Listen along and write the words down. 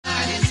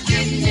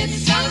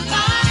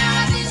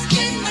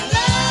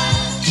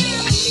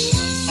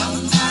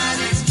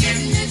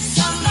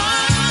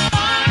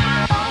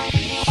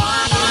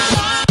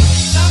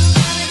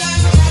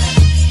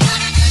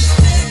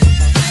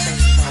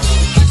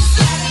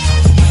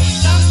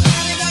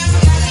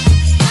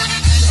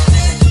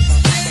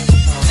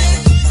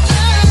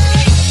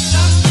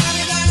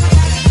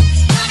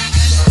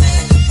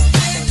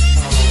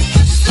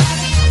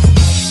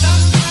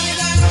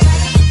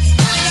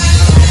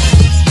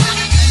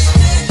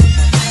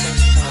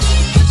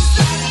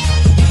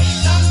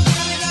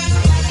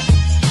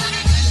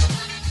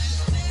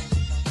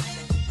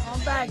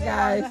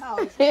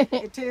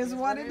It is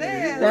what it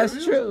is.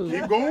 That's true.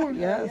 Keep going.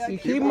 Yes, you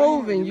keep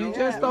moving. You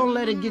just don't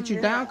let it get you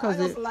down, I because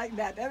just it. like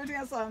that. Everything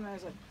I saw, I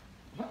said,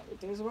 well,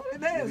 it is what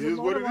it is. It is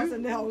what it is.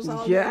 In the house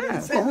all Yeah. day.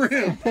 For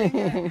real.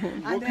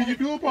 And What then- can you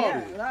do about yeah,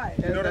 it? Right.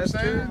 You know what I'm That's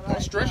saying? true.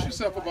 Don't stress Right,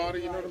 yourself right, about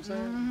it. You know right. what I'm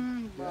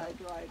saying? Right.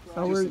 So Just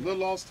a we're, little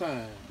lost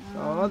time. so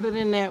other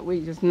than that,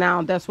 we just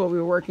now that's what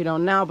we're working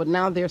on now. But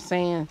now they're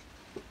saying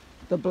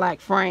the black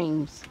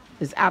frames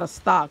is out of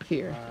stock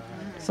here.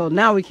 So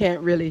now we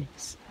can't really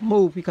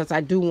move, because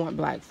I do want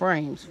black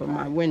frames for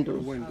my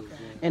windows. Windows.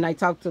 And I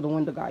talked to the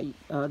window guy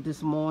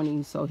this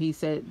morning, so they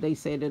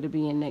said it'll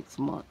be in next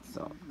month.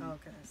 So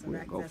Okay, so We'll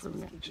that's go what's from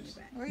there. keeping you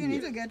back. Well, you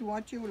need to get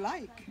what you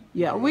like.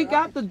 yeah, we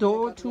got the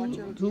door, Got what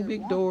you two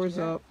big want, doors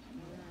yeah. up,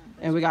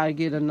 and we got to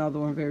get another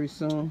one very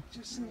soon. It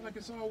just seems like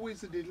it's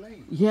always a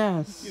delay.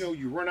 Yes. You know,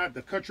 you run out,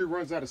 the country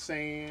runs out of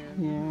sand,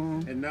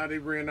 Yeah. and now they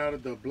ran out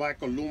of the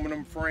black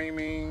aluminum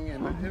framing,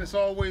 and it's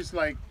always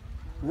like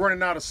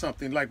running out of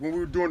something. Like when we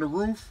were doing the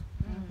roof,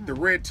 the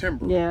red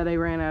timber. Yeah, they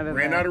ran out of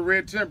Ran that. out of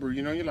red timber,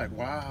 you know, you're like,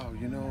 wow,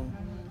 you know,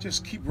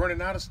 just keep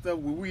running out of stuff.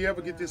 Will we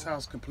ever get this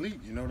house complete?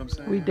 You know what I'm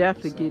saying? We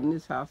definitely getting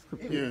this house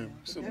complete. Yeah.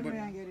 So, Definitely but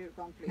gonna get it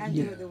complete. And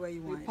Yeah. do it the way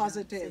you want Be it.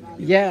 positive.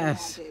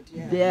 Yes.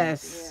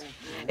 Yes.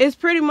 It's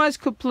pretty much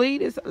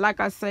complete. It's like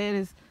I said,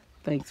 it's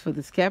thanks for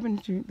this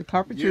carpentry, the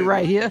carpentry yeah,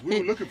 right here. we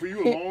were looking for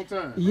you a long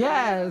time.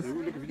 Yes. Yeah, we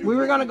were looking for you We a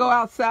were long gonna go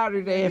out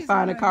Saturday and He's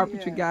find a already,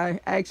 carpentry guy,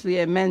 actually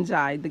at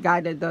Menjai, the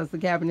guy that does the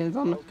cabinets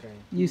on the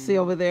you see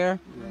over there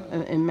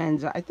in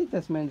Menjai. I think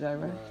that's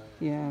Menjai, right?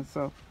 Yeah.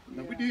 So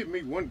Now, we did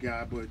meet one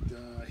guy, but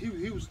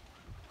he was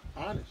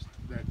honest.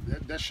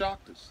 That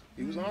shocked us.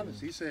 He was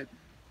honest. He said,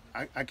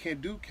 I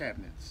can't do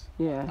cabinets.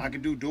 yeah, I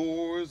can do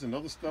doors and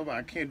other stuff.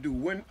 I can't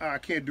do I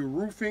can't do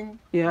roofing,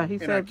 yeah. He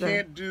and I said that.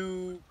 can't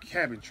do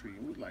cabinetry.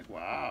 We were like,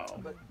 wow,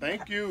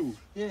 thank you.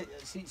 Yeah,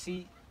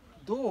 see,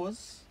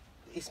 doors,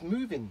 it's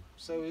moving.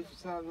 So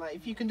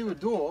if you can do a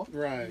door,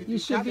 Right. You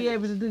should be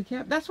able to do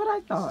cap. That's what I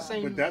thought.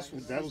 same. But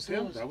that was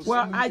him. That was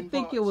Well, him. I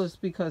think it was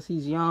because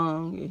he's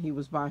young and he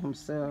was by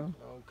himself.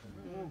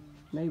 Okay.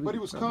 Maybe. But he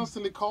was because-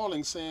 constantly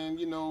calling, saying,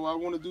 you know, I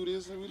want to do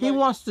this. And we He like,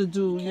 wants to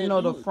do, you can't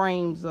know, do the it.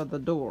 frames of the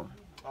door.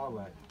 All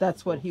right.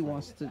 That's what he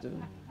wants to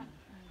do.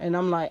 And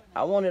I'm like,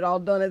 I want it all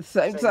done at the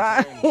same Same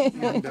time.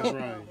 time. That's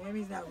right. Maybe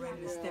he's not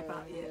ready to step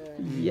out yet.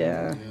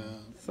 Yeah. Yeah.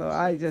 So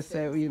I just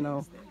said, you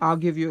know, I'll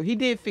give you. He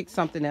did fix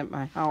something at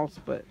my house,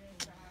 but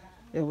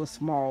it was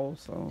small.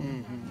 So,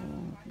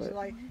 So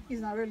like he's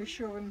not really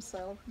sure of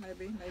himself.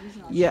 Maybe he's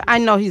not. yeah, sure. I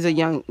know he's a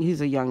young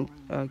kid.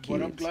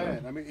 But I'm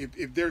glad. So. I mean,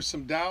 if there's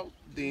some doubt,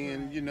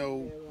 then you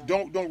know,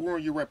 don't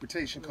ruin your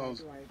reputation.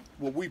 Because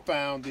what we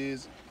found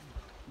is,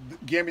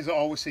 Gambians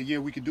always say, "Yeah,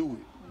 we can do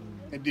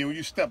it," and then when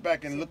you step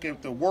back and look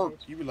at the work,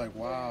 you be like,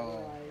 "Wow,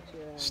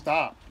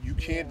 stop! You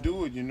can't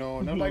do it," you know.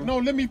 And I'm like, "No,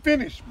 let me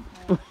finish."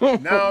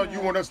 Now you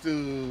want us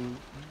to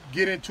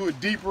get into it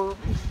deeper,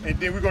 and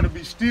then we're going to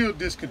be still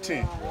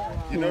discontent.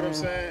 You know what I'm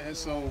saying? And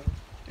so,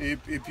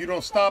 if you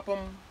don't stop them,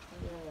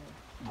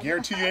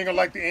 guarantee you ain't gonna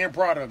like the end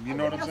product. You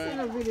know what I'm I've seen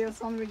a saying? video,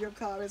 some video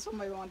car where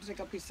somebody want to take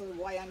a piece of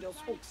wire and just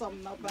hook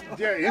something up. And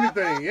Yeah,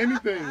 anything,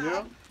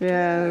 yeah.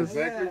 Yes.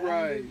 Exactly Yeah,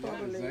 right.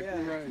 totally,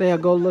 Exactly yeah. right. They'll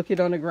go look it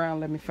on the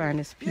ground. Let me find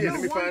this piece. Yeah,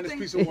 let me one find this thing-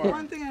 piece of wire.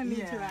 One thing I need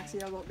to Yeah. ask you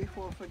about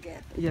before I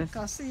forget. Yes.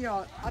 Because see,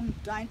 I'm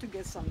dying to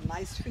get some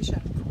nice fish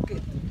and cook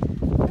it.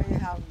 You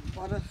have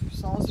butter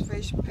sauce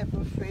fish,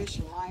 pepper fish,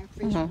 lime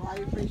fish,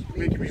 fried fish.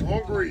 Making me fish,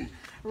 hungry.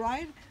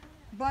 Right?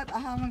 But I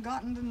haven't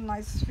gotten the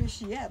nice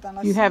fish yet. And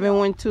I You see haven't all-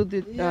 went to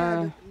the.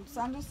 Yeah,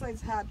 Sandra says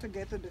it's hard to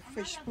get to the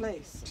fish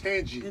place.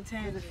 Tangy. The To the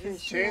tangy.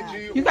 fish.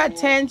 Tangy. You got or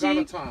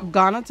Tangi, Ghana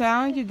Ghana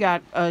Town. You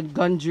got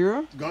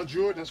Gunjura.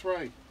 Gunjur, that's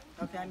right.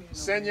 Okay, I need to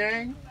know.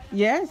 Sanyang,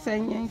 Yeah,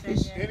 Sanyang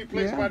fish. any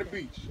place Yeah. by the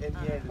beach. And,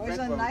 yeah, the Oh, it's red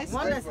a ones, nice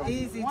One place. that's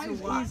easy One to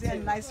is walk easy and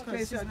to, nice 'cause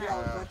place it's to not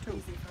go to.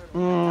 easy for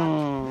They're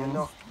Mm.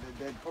 not.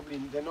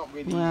 They're not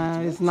really. Nah,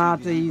 easy to it's walk not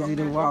to, 'cause you've easy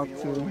got to walk go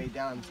all the to. way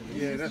down to the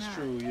Yeah, that's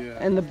true. Yeah.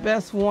 And the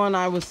best one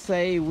I would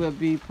say would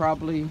be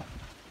probably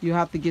you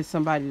have to get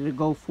somebody to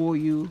go for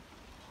you,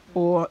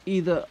 or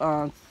either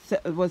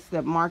what's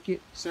that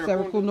market?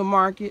 Serakunda. Serakunda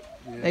Market.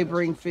 Yeah, They that's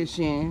bring fish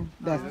in.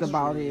 That's That's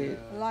about true, it.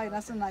 Like,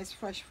 that's a nice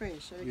fresh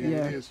fish. Yeah, Yeah.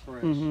 it is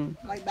fresh.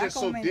 Like back Just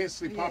so home in-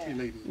 densely yeah.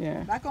 populated.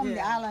 Yeah. Back on the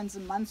Yeah. islands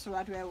in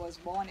Montserrat, where I was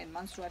born in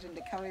Montserrat in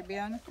the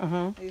Caribbean,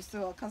 they used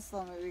to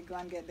custom we go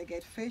and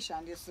get fish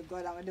and used to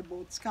go down when the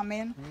boats come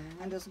in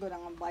and just go down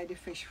and buy the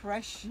fish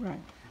fresh. Right.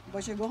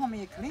 But you go home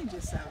and you clean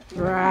yourself. You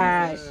know,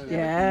 Right. you clean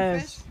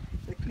Yes. fish,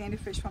 you clean the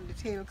fish from the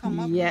tail come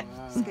up. Yeah.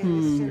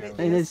 Scale it,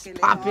 And it's scale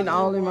it popping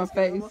all in my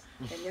scale it face. over,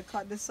 Then you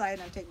cut the side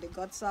and take the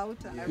guts out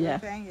and Yeah.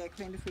 everything. You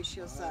clean the fish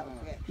yourself.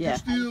 Yeah. Yeah. You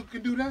still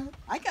can do that?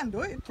 I can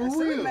do it. For I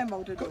still real? remember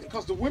how to do it.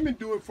 Because the women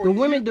do it for The you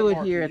women at do it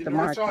market. here at You the know,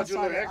 they market. charge you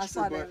a little I extra,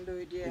 saw but them do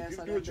it, yeah. if I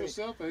saw you do them it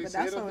yourself, But it's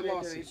that's head how of they the do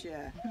it, lawsuit.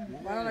 yeah.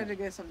 But I like to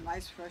get some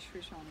nice fresh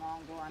fish on long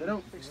go and They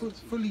don't fish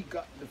fully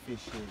gut the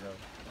fish here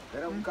though. They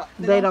don't gut.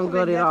 They don't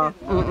gut it off.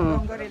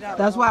 Don't gut it out.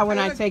 That's why when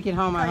I Gotta- take it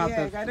home, I yeah,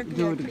 have gotta to do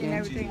clean, it clean again.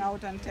 everything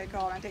out and take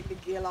the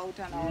gill out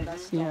and all that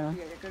stuff. Yeah.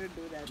 Yeah, you gotta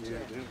do that. Yeah.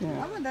 Yeah.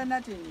 I haven't done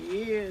that in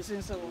years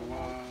since I was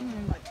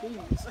in my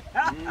teens.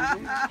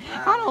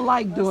 I don't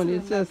like doing it.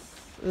 It's just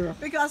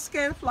Because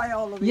scale fly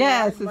all over.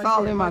 yes, you, it's but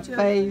all yeah, in my but yeah,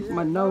 face, yeah.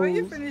 my But when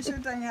you nose. finish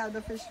it and you have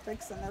the fish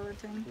fix and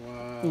everything.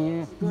 Wow.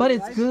 Yeah, good, but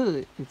it's right?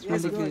 good. It's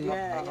Yes, really good, good.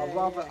 yeah. I'd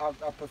rather,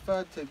 I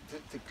prefer to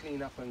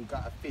clean up and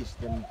gut a fish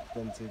than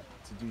to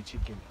do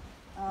chicken.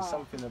 There's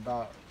something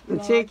about The You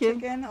know,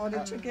 chicken. or the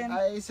chicken.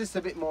 it's just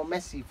a bit more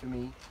messy for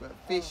me. But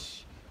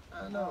fish,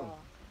 I don't know.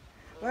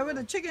 Well, with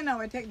the chicken now,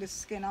 I take the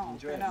skin off.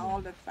 Enjoy You it, know, yeah.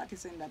 all the fat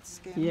is in that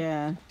skin.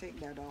 Yeah,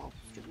 Take that off,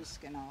 strip the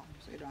skin off,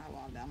 so you don't have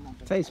all that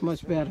amount of tastes fat.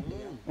 much better.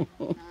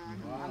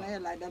 And I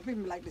like that.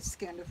 People like the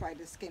skin, to fry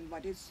the skin,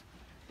 but it's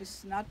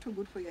not too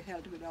good for your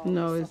health with all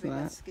No, the it's stuff in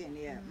not. that skin.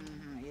 Yeah,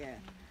 yeah.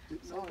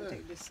 So I'll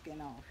take the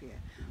skin off here.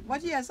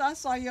 But yes, I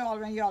saw y'all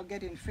when y'all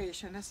getting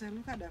fish, and I said,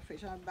 look at that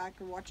fish. I'm back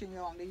watching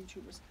y'all on the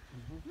YouTubers.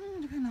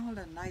 Look at all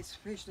the nice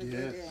fish they get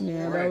in.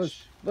 Yeah, that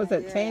Fresh. was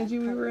that Yeah, Tangy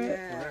we were at?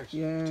 yeah. Fresh.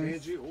 Yes.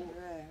 Tangy or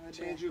Yeah,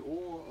 Tangy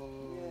or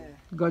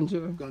yeah.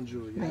 Gunja.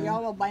 Gunja. And Yeah.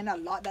 y'all were buying a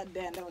lot that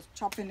day, and they was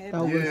chopping it.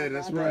 Oh, and Yeah, all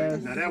that's that. right.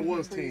 This Now is that in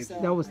was the Tangy.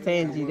 freezer. That was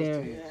Tangy That was there.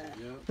 Tangy.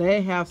 Yeah. Yeah.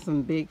 They have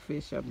some big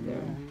fish up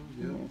there.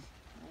 Yeah.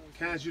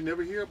 Kinds you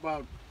never hear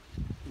about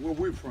where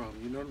we're from.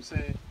 You know what I'm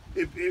saying?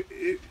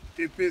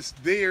 If it's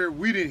there,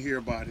 we didn't hear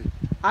about it.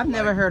 I've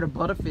never heard of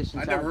butterfish.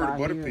 I until never heard of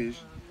got here. butterfish.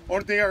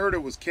 Only thing I heard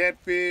of was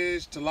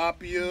catfish,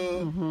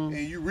 tilapia, and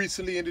you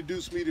recently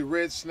introduced me to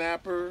red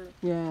snapper.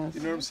 Yes.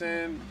 You know what I'm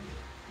saying?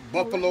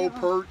 Buffalo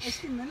perch.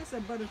 Excuse me, when I say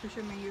butterfish,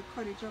 I mean you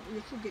cut it up,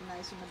 you cook it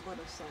nice in the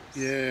butter sauce.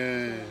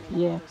 Yeah,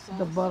 Yeah,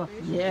 the butter.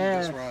 Fish.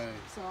 Yes. that's right.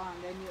 So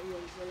and then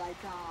you like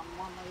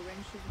mama when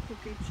she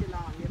cook it, she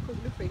you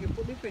cook the fish, you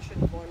put the fish in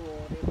the boil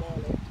water, you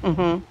boil it,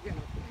 Mhm. you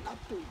know,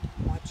 not too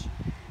much,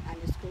 and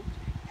it's cooked.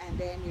 And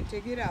then you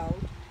take it out,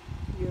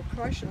 you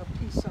crush a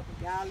piece of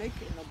garlic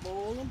in a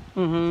bowl,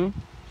 Mhm.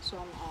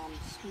 some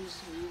squeezed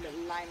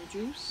lime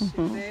juice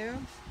in there,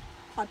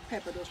 hot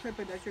pepper, those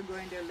pepper that you're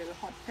going there, little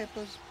hot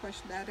peppers, crush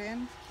that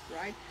in,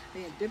 right?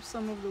 Then you dip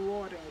some of the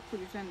water and you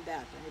put it in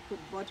that, and you put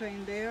butter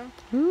in there.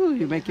 Ooh, Then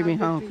you're making me have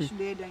the hungry. fish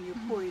there, then you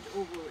pour it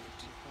over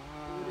it.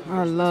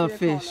 I love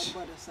That's what they call fish. a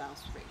butter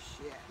sauce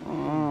fish, yeah.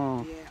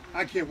 Oh. Yeah.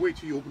 I can't wait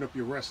till you open up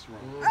your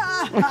restaurant.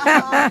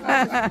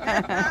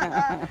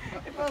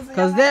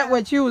 Cause that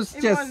what you was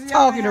just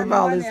talking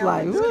about is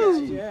like,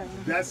 ooh. Yeah.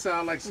 That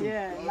sounds like some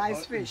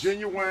Nice fish.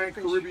 genuine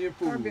Fish. Caribbean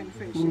food. Caribbean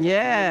fish.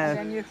 Yeah. And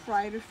then you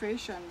fry the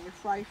fish and you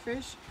fry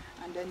fish.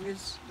 And then you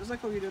just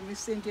like how you do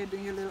missing here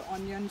doing your little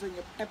onions and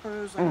your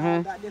peppers and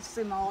all that. You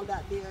simmer all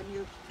that there and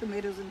your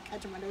tomatoes and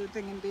ketchup and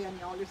everything in there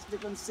and all this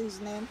different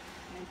seasoning. And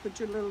then put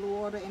your little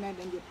water in it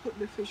and you put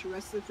the fish,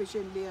 rest of the fish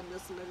in there and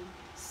just let it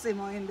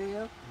simmer in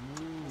there.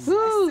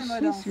 Ooh,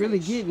 Simmer down she's really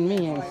fish. getting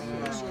me. Yeah.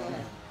 Actually.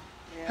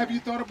 Yeah. Have you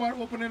thought about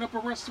opening up a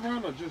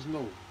restaurant or just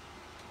no?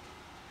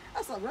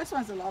 That's a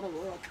restaurant's a lot of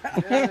work.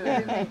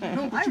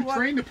 No, but you work-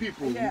 train the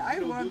people. Yeah, I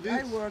you know, do worked.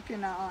 I this. worked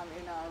in a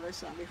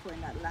restaurant before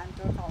in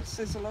Atlanta called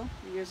Sizzler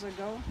years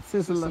ago.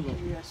 Sizzler.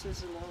 Yeah,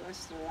 Sizzler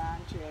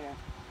restaurant. Yeah.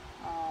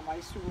 I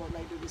used to work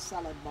like do the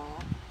salad bar.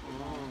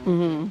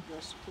 Mhm.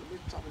 Just put the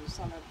top of the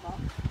salad bar.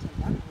 So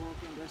I work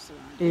in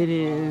restaurant. It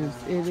is.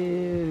 It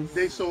is.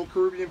 They sold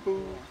Caribbean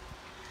food.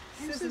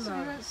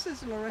 Sizzler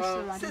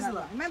restaurant.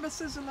 Sizzler. Remember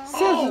Sizzler?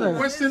 Sizzler.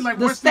 Western, like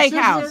The Western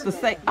steakhouse. Sizzler? The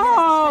steak.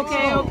 Oh,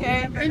 okay,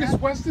 okay. Ain't it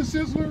Western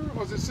Sizzler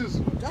or is it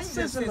Sizzler? Just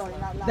Sizzler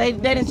in Atlanta. They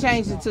didn't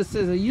change it to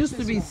Sizzler. It used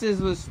to be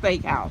Sizzler's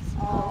Steakhouse.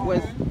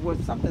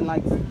 Was something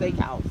like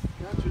Steakhouse.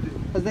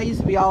 Because they used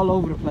to be all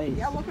over the place.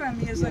 Yeah, I worked with them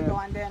years ago,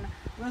 and then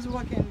I was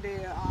working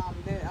there.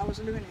 I was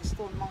living in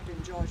Stone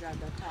Mountain, Georgia at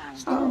that time.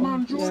 Stone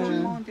Mountain, yeah. Georgia.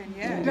 Stone Mountain,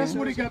 yeah. That's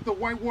where they got the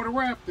whitewater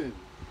rafting.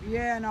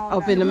 Yeah, and all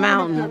Up that. in the That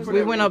mountains. was We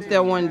a went good up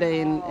there day. one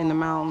day in the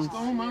mountains.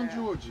 Stone Mountain,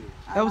 Georgia.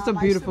 That was a I used to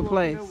beautiful work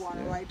place. with one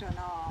Yeah. right on,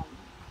 oh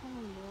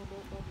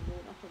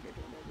Lord, I forget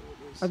what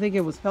that is. I think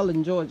it was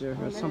Helen, Georgia,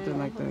 or I something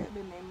like that. forget the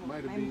name of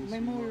Might it. have been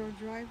Memorial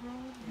Drive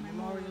Road.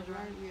 Memorial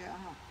Drive, yeah.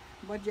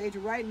 But it's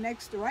right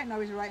next to. Right now,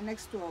 it's right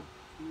next to a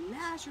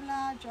large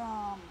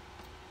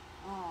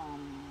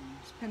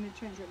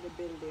penitentiary they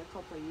built there a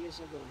couple of years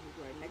ago. It's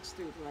right next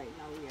to it right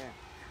now, yeah.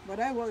 But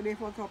I worked there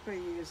for a couple of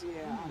years,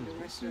 yeah, on the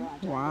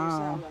restaurant. Wow. They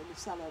sell like the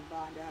salad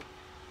bar and they have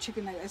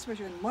chicken,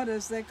 especially when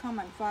mothers they come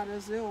and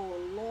fathers they, oh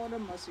Lord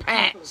of mercy.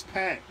 people. It's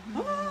packed.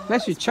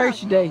 That's your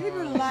church day.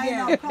 People line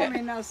up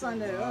coming on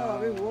Sunday. Oh,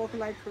 we walk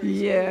like crazy.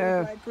 We Yeah.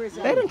 walk like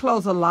crazy. They didn't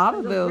close a lot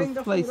of Just bring those the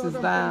food places out and put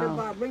in the down.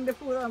 bar. Bring the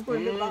food out and put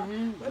in the bar.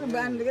 Put the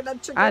bar and get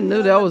that chicken. I knew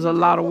out, that and was a put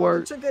lot of the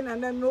work. Chicken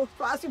and then no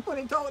fast you put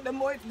it out, the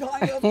more it's gone.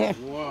 You just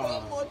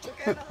Wow. more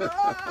chicken.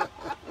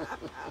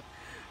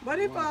 But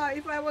if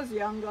I was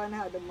younger and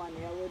had the money,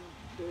 I would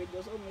do it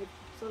just only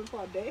sell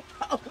for a day.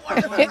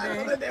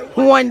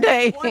 One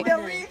day. One day a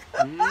week.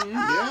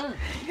 Yeah.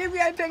 Give me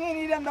a thing you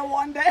need them the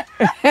one day.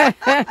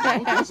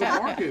 Oh, there's a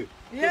market.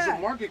 There's Yeah.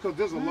 a market because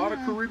there's a lot of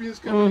Caribbeans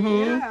coming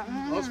in.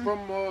 Yeah. Us from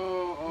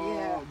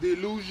Yeah. The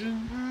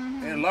Illusion.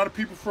 and a lot of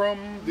people from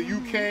the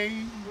UK,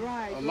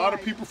 Right. a lot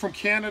of people from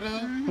Canada.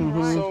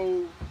 Right.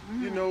 So,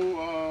 you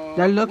know,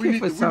 They're looking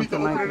for we need to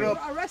something like open it that.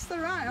 up. A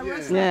restaurant. A Yeah.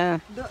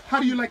 restaurant. Yeah. How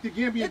do you like the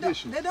Gambian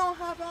dishes? They don't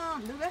have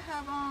do they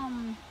have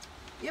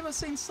you ever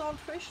seen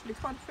saltfish, the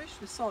codfish,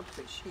 the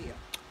saltfish here?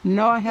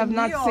 No, I have In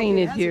not New York, seen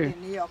it has here.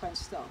 in New York and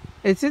stuff.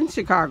 It's in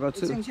Chicago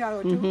It's in too.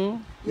 Chicago too.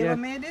 You Yeah. ever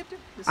made it?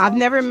 The I've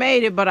never saltfish?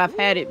 made it, but I've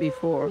had it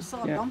before. Ooh, so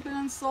Yeah. dumpling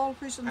and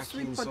saltfish and Ackee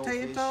sweet and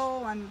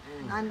potato and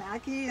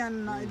ackee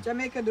and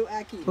Jamaica do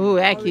ackee. Ooh,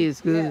 ackee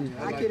is good.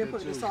 Yeah, I like ackee they that put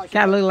the too. saltfish.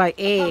 Kind of look like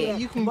Yeah,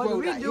 egg. You can but grow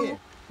we that do. here.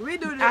 We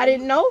do the, I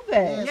didn't know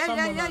that. Yeah, some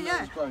yeah, of yeah, them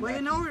yeah. is growing Well, you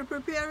ackee. know, we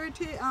prepare it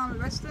here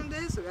Western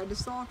days. We have the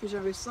saltfish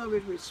and we serve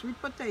it with sweet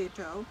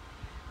potato,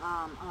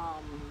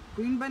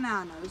 green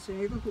bananas. And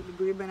you can put the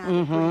green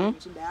banana cream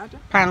into that.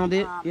 Pound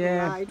it.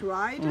 Yeah. Right,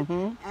 right.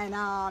 Mhm.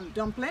 And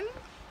dumpling,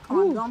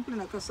 corn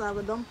dumpling, a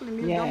cassava dumpling,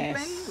 meat Yes.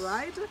 dumpling,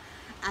 right?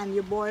 And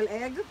you boil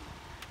egg,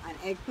 an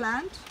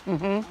eggplant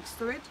next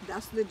to it.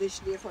 That's the dish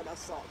there for the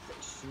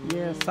saltfish.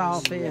 Yeah,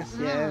 saltfish.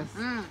 Yes.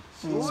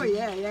 Oh,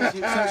 yeah,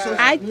 yeah. So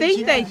I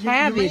think they you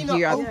have may it not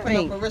here. I open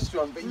think. up a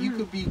restaurant, but you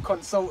could be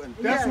consultant.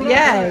 That's what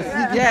Yes.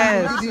 Yeah.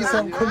 Yes. You could do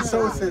some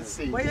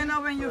consultancy. Well, you know,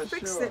 when you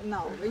fix it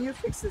now, when you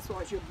fix this,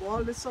 what you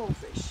boil the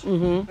saltfish.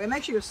 Well,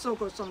 make sure you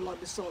soak out some of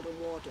the salt and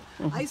water.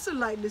 I used to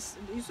like this.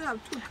 You used to have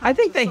two kinds. I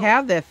think of they salt.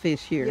 have that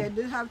fish Yeah, here.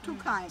 they have two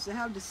kinds. They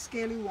have the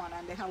scaly one,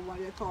 and they have one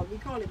we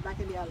call it back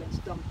in the islands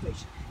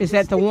dumpfish. Is The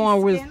that the sticky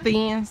one with skin-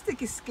 thin?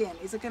 Sticky skin.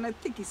 It's a kind of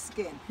thicky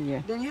skin.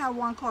 Yeah. Then you have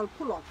one called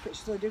pull-out fish,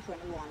 so a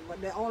different one,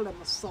 but they all of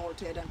them are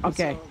salted and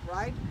Okay. preserved,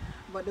 right?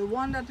 But the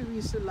one that we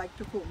used to like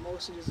to cook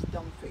most is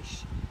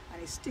dumpfish,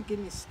 and it's sticky.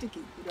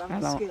 You don't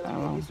have I to don't- scale I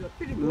on don't- it. It's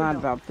pretty good. not though.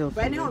 about filthy,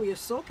 But anyhow, but- you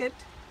soak it,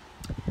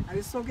 and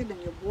you soak it, then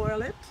you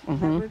boil it,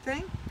 and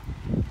everything,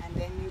 and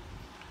then you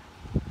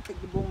take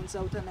the bones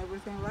out and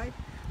everything, right?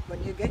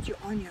 When you get your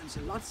onions,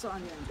 lots of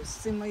onions,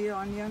 just simmer your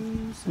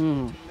onions,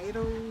 and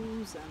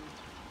tomatoes, and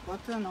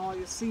butter, and all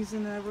your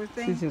seasoning and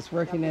everything. She's just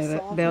working You have the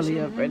that saltfish belly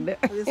in up right there.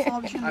 with the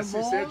saltfish in I the see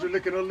bowl. Sandra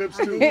licking her lips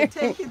And too. then you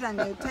take it and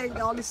you take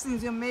all the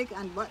things you make,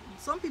 and but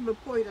some people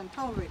pour it on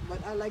top of it, but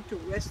I like to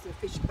rest the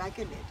fish back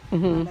in it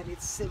and let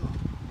it simmer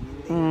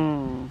in there.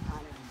 And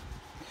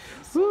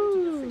salt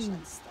in the fish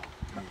and stuff.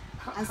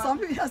 And some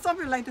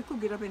people like to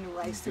cook it up in the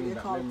rice too. They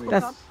call it cook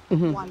up.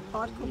 One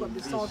pot, cook up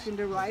the salt in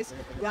the rice.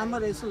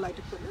 Grandmother used to like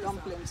to put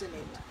dumplings in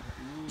it.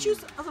 She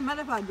used to, as a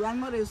matter of fact,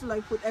 grandmother used to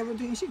like put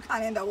everything she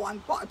can in that one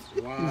pot.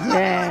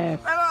 Yes.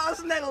 When I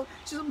was little,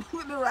 she used to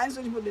put the rice,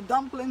 she put the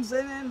dumplings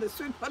in it, the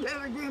sweet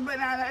potato, green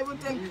banana,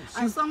 everything.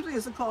 And something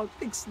used to call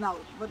pig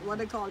snout, but what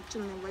they call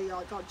chitlin, what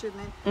y'all call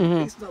chitlin,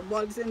 pig snout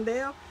boils in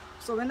there.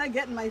 So when I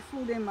get my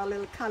food in my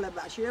little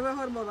calabash, you ever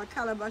heard about a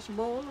calabash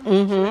bowl?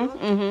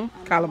 And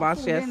Calabash,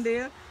 food yes. in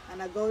there,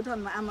 and I go out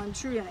on my almond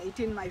tree and I eat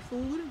in my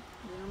food,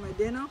 my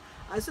dinner.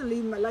 I used to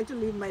like to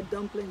leave my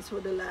dumplings for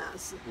the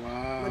last.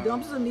 Wow. My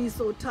dumplings are need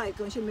so tight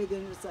when she make it,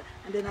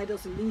 and then I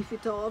just leave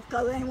it off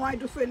because I ain't want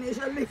to finish.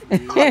 I leave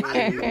it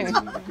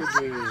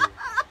off.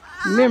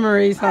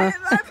 Memories, huh?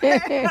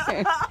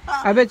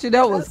 I bet you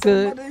that was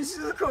good. Somebody used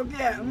to cook,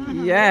 yeah.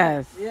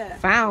 Yes. Yeah.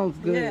 Sounds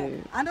Yeah.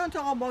 good. I don't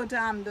talk about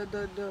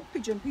the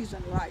pigeon peas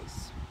and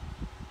rice.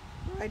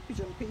 Right,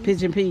 pigeon peas.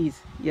 Pigeon peas.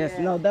 Yes.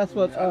 Yeah. No, that's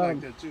what I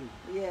like that too.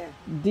 Yeah.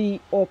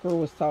 D. Orker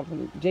was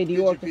talking. J.D.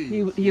 Pigeon Orker.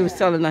 peas. He was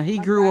telling her he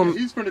grew them.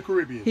 He's from the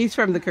Caribbean. He's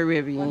from the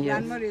Caribbean. My Yes.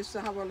 grandmother used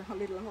to have a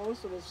little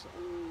house. It was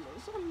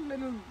some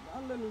little,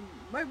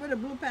 right where the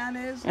blue pan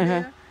is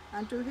there,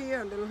 and to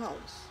here a little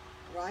house,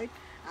 right?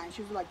 And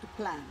she would like to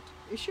plant.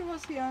 If she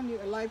was here and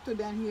you're alive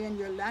today and here in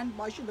your land,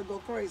 why should I go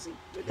crazy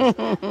with this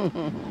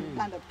land?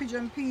 Plant of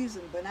pigeon peas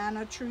and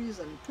banana trees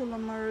and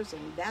tullamers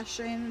and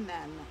dashing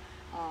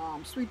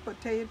and sweet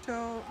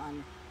potato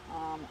and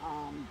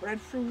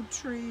breadfruit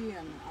tree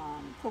and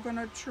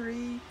coconut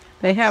tree.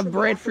 They have Sugar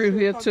breadfruit apple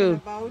here tree too.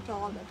 About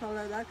all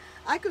of that.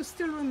 I could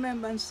still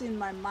remember and see in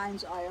my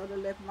mind's eye. I would have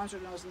left Manchester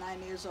when I was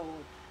 9 years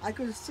old. I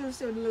could still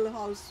see where the little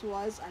house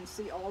was and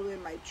see all where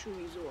my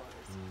trees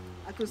was.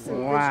 I could still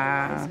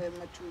Wow. visualize where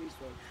my trees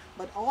were.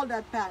 But all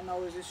that part now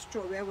is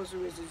destroyed. Where was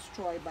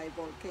destroyed by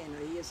volcano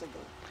years ago.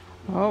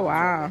 Oh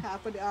wow.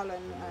 Half of the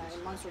island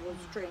in Munster was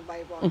destroyed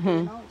by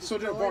volcano. So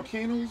there are destroyed.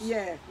 volcanoes?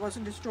 Yeah, was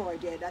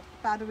destroyed. Yeah, that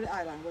part of the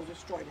island was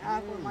destroyed.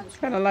 Half of Munster.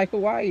 Kind of like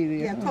Hawaii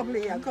Yeah, there.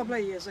 a couple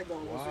of years ago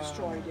it was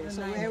destroyed. Yeah.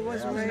 So where it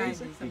was Yeah,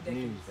 raised, big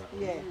news, that.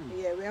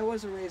 yeah, where it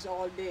was raised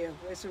all day.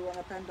 We used to run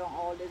up and down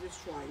all day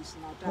destroyed. It's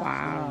not that.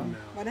 Wow.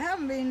 But I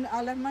haven't been.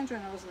 I left Munster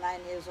when I was 9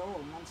 years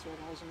old. Munster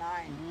when I was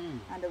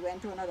 9, and I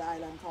went to another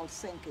island called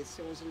St. Kitts.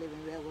 I was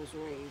living where I was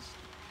raised.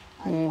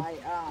 And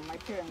my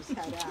parents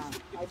had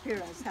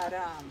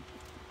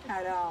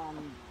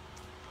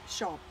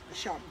shop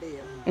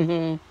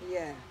there.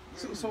 Yeah.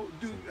 So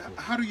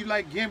how do you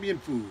like Gambian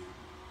food?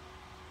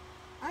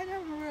 I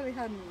never really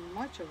had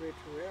much of it,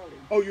 really.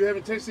 Oh, you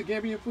haven't tasted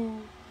Gambian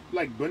food?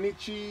 Like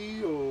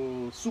bonichi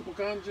or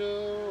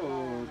supakanja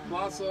or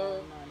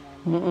plaza?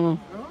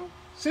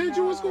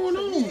 Sandra, what's going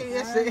on?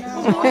 Yes, What's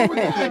going on with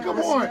that? Come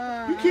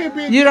on. You can't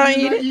be You don't and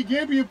eat not it? eat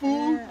Gambian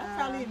food. I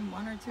probably eat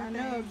one or or two I things.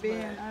 never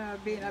been.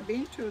 I've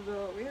been to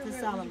the To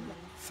Solomon.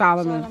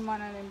 Solomon.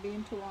 Solomon, and then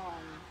been to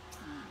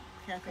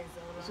Cafe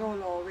Zola.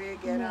 Zolo. We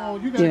get No,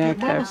 you gotta Yeah, get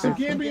mama some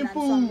cafe. Gambian and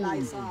some food.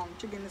 nice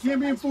chicken and some Gambian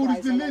nice food is fries. I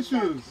like that.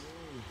 delicious.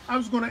 I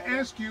was gonna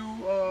ask you, I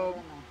don't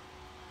know.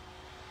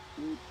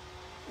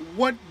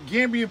 what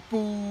Gambian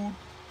food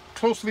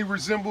closely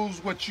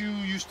resembles what you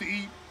used to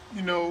eat,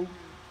 you know,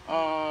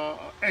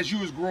 as you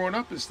was growing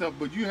up and stuff,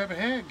 but you haven't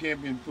had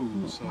Gambian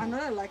food. So. I know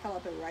they like a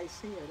lot of rice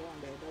here,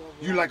 don't they? They love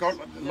You like rice.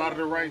 a lot of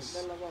the rice?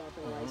 They love a lot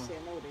of rice here.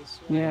 I know this.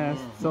 Yes,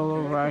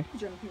 Zolo rice.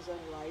 Pigeon peas and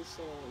rice,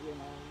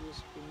 or use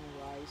spring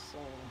rice,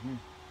 or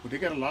But they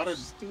got a lot of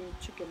steamed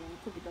chicken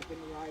and cook it up in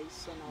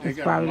rice and all. they It's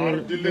got a lot probably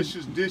of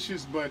delicious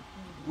dishes, but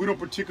we don't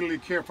particularly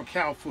care for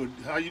cow food.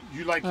 How you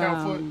like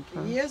cow food?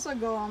 Years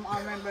ago, I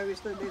remember they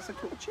used to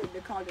cook chicken.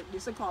 They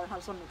used to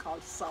have something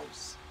called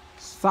sauce.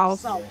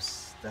 Sauce.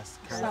 Sauce. That's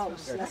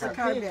Sauce. That's a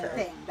Caribbean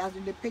thing. That's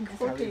the pig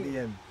food thing.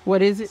 Caribbean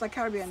What is it? It's a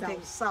Caribbean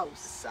thing. Sauce.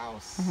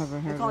 sauce. I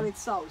haven't They heard call of it. it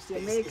sauce. They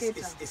It's, make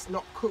it's, it. it's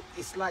not cooked.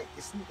 It's like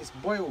it's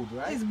boiled,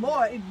 right? It's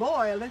boiled. It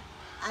boiled,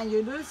 and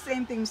you do the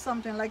same thing.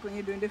 Something like when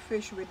you're doing the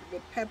fish with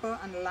pepper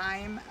and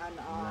lime and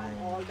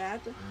all that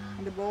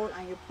in the bowl,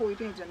 and you pour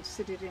it in it and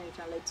sit it in it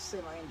and let it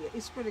simmer in there.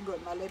 It's pretty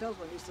good. My little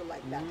one used to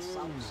like that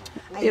sauce.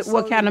 And It-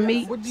 what kind of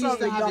meat? What do you used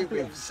to have it with?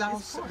 dumplings.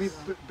 Sauce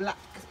with black.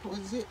 What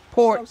is it?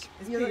 Pork.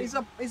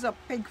 It's a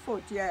pig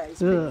foot. Yeah,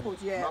 it's Ugh. pig foot.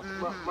 Yeah.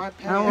 My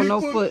I don't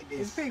know Pig foot.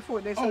 It's pig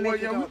food. They Oh well, select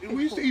it yeah, on we pig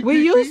used to food. eat. We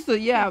pig used feet. to,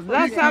 yeah.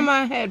 Last time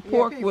I had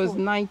pork pig was food.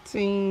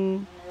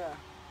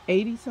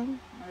 1980 Yeah. something.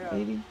 Yeah.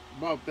 80.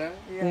 About that.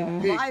 Yeah. Yeah.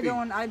 But Pig I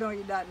feet. don't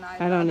eat that now.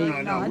 I don't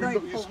eat- No, I we don't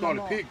eat used pork to call no it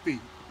more. pig feet.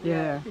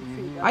 Yeah. Pig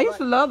feet. I used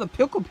to love the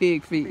pickle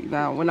pig feet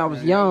now when I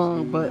was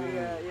young, but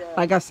Yeah.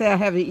 like I said, I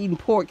haven't eaten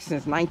pork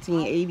since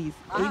 1980s.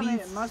 I haven't,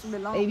 80s, it must be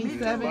long. Me too.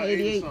 87, About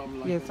 88. 80 something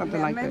like Yeah, that. something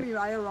Yeah, like maybe that.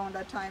 right around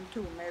that time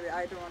too. Maybe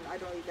I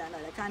don't eat that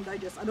night. I can't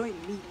digest. I don't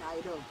eat meat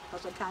neither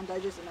because I can't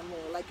digest anymore.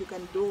 Like you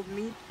can dove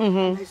meat,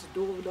 nice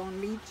dove down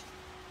meat,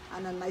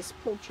 and a nice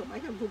pork chop. I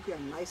can cook you a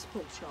nice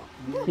pork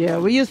chop. Yeah,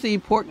 we used to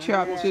eat pork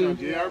chop too.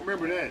 Yeah, I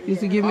remember that.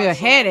 Used to give me a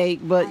headache,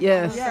 but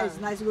yes. Yeah, it's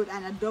nice good.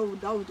 And a dove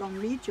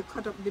down meat, you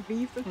cut up the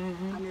beef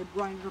and you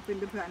brown it up in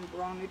the pan,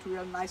 brown it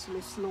real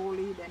nicely,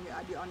 slowly. Then you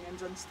add the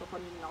onions and stuff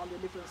and all the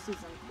different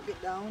seasons. Cook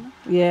it down.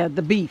 Yeah,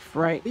 the beef,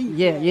 right? Beef,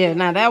 Yeah.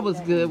 Now that was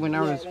good when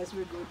I Yeah, was. that's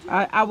real good.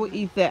 Yeah. I would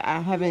eat that. I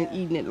haven't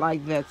eaten it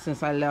like that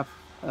since I left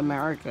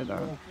America,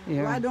 though.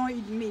 Well, I Yeah. don't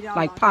eat meat. I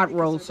Like don't pot because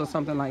I roast or don't-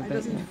 something like I that,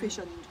 just eat yeah.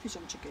 fish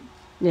and chicken.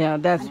 Yeah,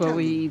 that's And what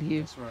we turkey. eat here.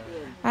 That's right.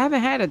 I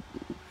haven't had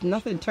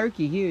nothing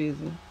turkey here,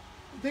 is it?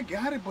 They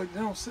got it, but they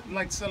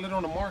don't sell it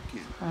on the market.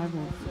 I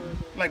haven't.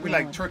 Like we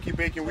like turkey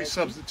bacon, we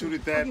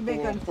substituted that Turkey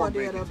bacon for for pork the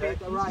bacon. other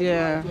bacon, right?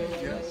 Yeah. Right,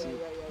 Yeah.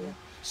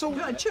 So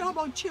Yeah, chill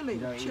about chili,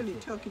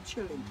 turkey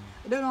chili.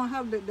 They don't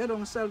have they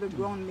don't sell the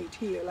ground meat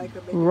here like the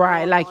bacon.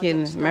 Right, like or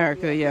in stuff,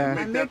 America, yeah. I Make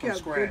that make from a good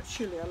scratch.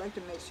 chili. I like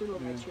to make chili.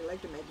 I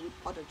like to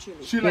make butter chili.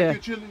 she like Yeah. your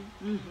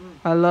chili?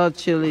 I love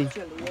chili.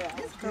 Chili, yeah.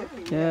 It's good.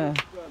 Yeah.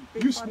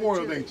 Big You pot of spoiled,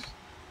 chili. ain't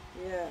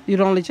you? Yeah. You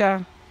the only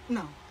child?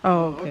 No.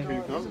 Oh, okay.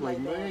 Okay, I was like,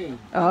 man.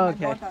 Oh, My okay.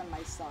 daughter and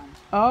my son.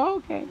 Oh,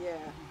 okay.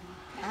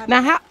 Yeah.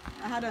 Now,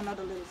 I had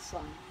another little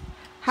son.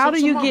 how So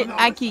do you some get of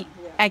ackee,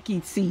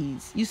 ackee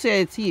seeds? You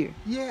said it's here.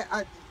 Yeah,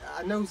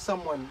 I know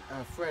someone,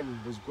 a friend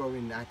was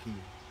growing ackee.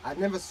 I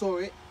never saw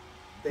it.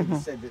 They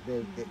said that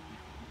they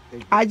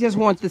I just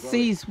they want the to grow it.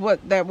 seeds.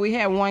 That we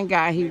had one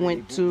guy. He Maybe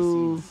went they bought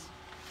the to, seeds.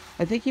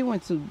 I think he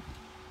went to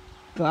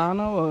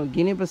Ghana or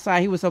Guinea-Bissau.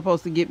 He was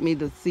supposed to get me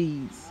the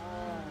seeds,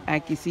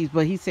 ackee seeds,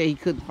 but he said he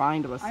couldn't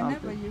find them or I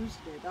never something. used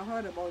it. I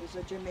heard about it. It's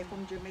a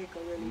from Jamaica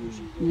really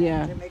usually do that.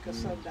 Yeah. Jamaica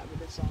serve that with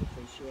the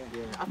saltfish, yeah.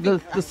 Yeah, I The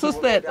think the ackee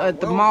sister will at, go down at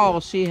the well mall,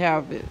 here, she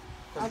have it.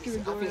 'cause Ackee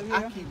will I go think well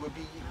here. ackee would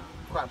be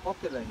quite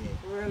popular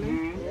here. Really?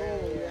 Mhm.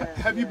 Yeah.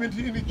 Have you been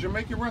to any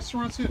Jamaican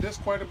restaurants here? That's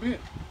quite a bit.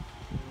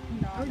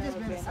 No, I've I've just never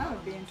been been. to I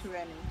haven't been to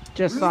any.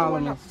 Just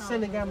Solomon.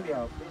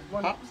 Senegambia.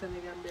 One Huh?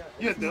 Senegambia.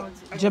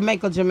 Yeah,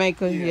 Jamaica,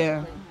 yeah.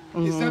 Yeah.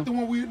 Is Mhm. that the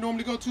one we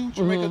normally go to?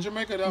 Jamaica.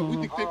 We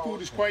think their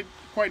food is quite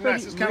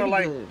nice. It's kind of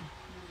like good.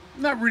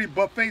 not really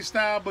buffet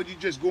style, but you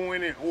just go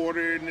in and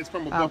order it, and it's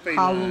from a buffet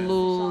line.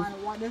 Callaloo.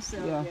 And what they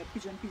sell, Yeah.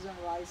 pigeon peas and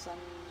rice and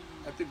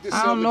I think this I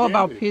sell don't the know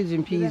about gambit.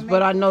 pigeon they peas, make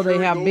but I know they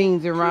have curry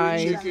beans and goat,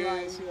 rice. curry and chicken.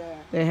 rice, yeah.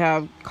 They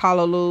have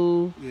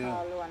callaloo.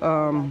 Yeah.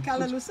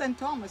 Callaloo St.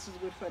 Thomas is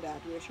good for that,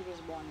 where she was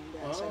born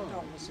in there. St. Oh.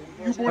 Thomas. You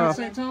Virgin born in Islands.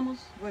 St. Thomas?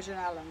 Virgin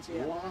Islands,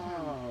 yeah.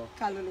 Wow.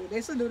 Callaloo. They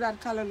still do that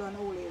callaloo and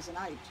Ole's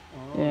night.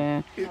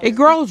 Yeah. It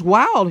grows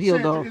wild here,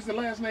 Sandra, though. is the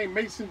last name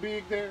Mason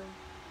big there?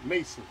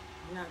 Mason.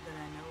 Not that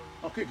I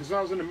know of. Okay, because I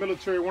was in the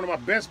military, one of my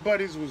best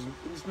buddies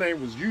his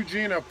name was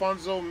Eugene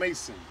Alfonso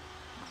Mason,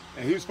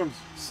 and he was from,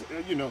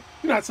 you know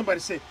how somebody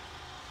say,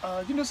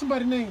 you know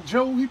somebody named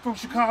Joe? He from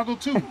Chicago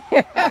too.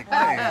 Like,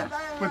 man.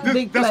 But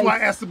Big that's why I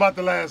place. asked about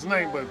the last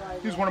name. But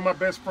he was one of my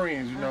best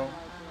friends, you know.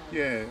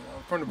 Yeah,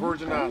 from the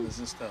Virgin Islands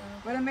and stuff.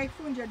 But they make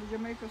fungi at the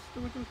Jamaica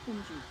store too,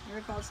 fungi.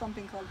 They call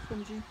something called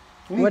fungi.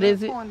 What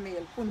is it?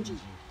 Cornmeal, fungi.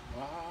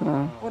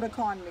 Wow. Or the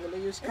cornmeal. They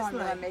use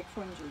cornmeal like- and make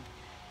fungi.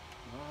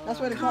 That's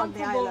what they call the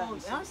Comparable.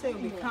 islands. I would say it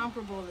would be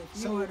comparable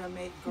if you were to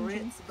make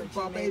grits, but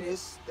you made it.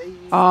 Barbados, they use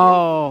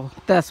Oh,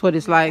 that's what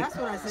it's like. That's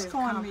what I say. It's It's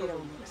cornmeal.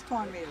 comparable. It's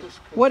cornmeal.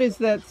 What is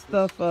that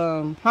stuff?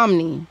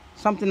 Hominy.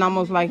 Something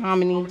almost like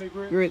hominy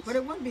grits. But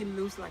it wouldn't be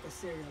loose like a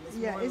cereal. It's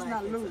Yeah, more it's like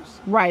not it's, loose.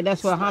 Right,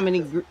 that's what hominy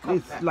is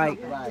like.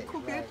 Yeah, Right, to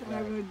cook right, it and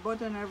right. with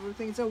butter and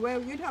everything. So well,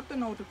 you'd have to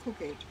know to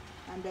cook it,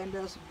 and then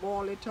just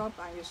ball it up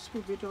and you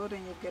scoop it out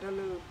and you get a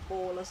little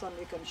bowl or something.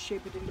 You can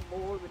shape it in the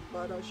bowl with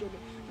butter, shape it,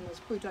 and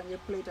just put it on your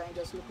plate and it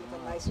just look like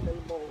a nice little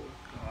bowl.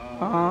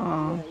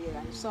 Oh. Yeah,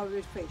 and serve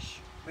with fish.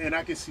 Man,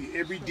 I can see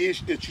every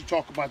dish that you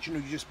talk about. You know,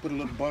 you just put a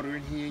little butter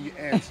in here and you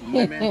add some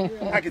lemon.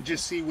 I could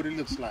just see what it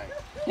looks like.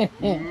 You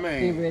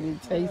Man, ready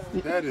to taste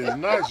it? that is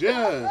nice.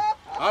 Yeah,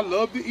 I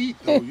love to eat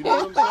though. You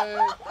know what I'm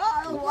saying?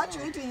 I'll watch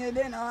you eating your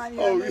dinner and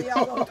Oh, you're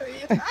going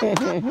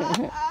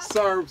to eat.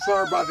 Sorry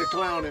about the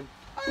clowning.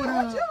 But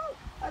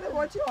I don't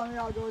watch you on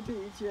y'all go to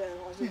eat here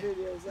and watch the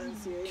videos and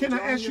see. can I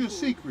enjoy ask your you a food.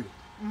 secret?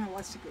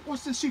 What's the secret?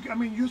 What's the secret? I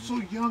mean, you're so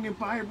young and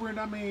vibrant.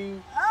 I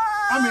mean,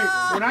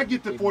 when I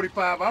get to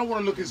 45, I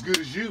want to look as good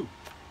as you.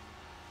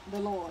 The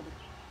Lord.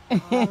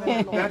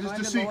 That is the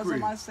The secret. Lord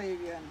is my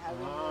Savior, and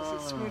having the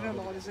Spirit of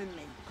the Lord is in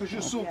me. Because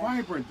you're so Yeah.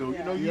 vibrant, though.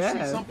 You know, you Yes.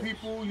 see some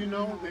people, you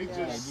know, they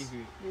just,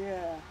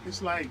 Yeah.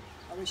 it's like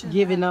I wish I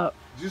Giving had- up.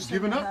 just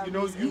shouldn't giving up. have You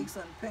know, these you. aches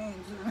and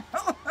pains.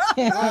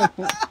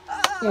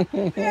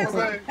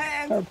 Okay.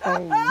 Pains.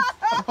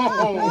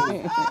 Oh,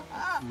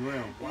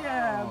 well, wow.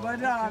 Yeah, but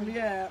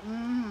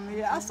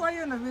yeah. I saw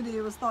you in the video.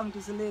 You was talking to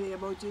this lady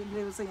about you.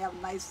 They were saying you have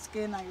nice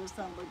skin, and you was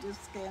talking about your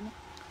skin.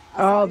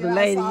 Oh, the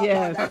lady, I saw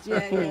yes.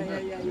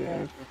 that.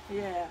 Yeah.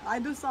 Yeah, I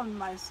do something with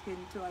my skin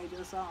too. I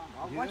just I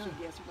wash it,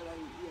 yes, but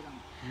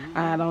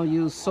I don't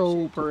use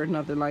soap or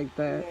nothing like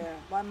that. Yeah,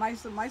 but my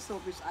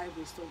soap is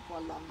Ivory soap for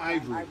a long time.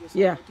 Ivory. soap.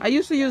 Yeah, I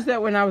used to use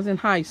that when I was in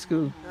high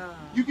school.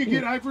 You can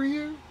get ivory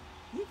here?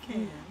 You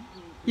can.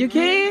 You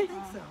can? I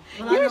think so.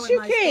 Well, I know Yes, in you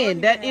my store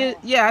can. That can. is,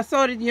 yeah, I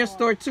saw it in your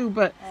store too,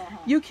 but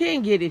you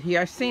can get it here.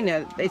 I've seen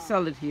that. They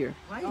sell it here.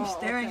 Why are you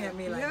staring at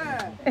me like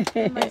that?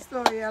 Yeah, in my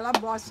store, yeah, I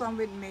brought some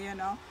with me, you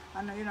know,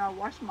 and I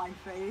wash my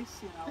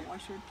face,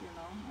 wash it, and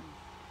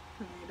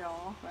clean it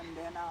off, and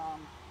then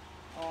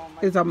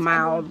my It's a face,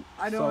 mild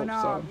I don't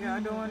soap, so. yeah, I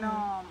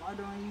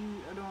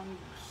don't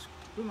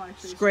do my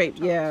face. Scrape,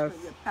 so tough, yes.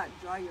 so you pat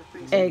dry your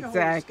face. Your whole skin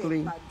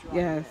Exactly. pat dry,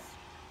 Yes. yeah.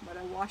 But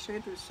I wash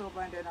it with soap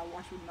and then I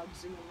wash with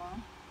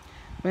Noxzema.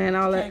 Man,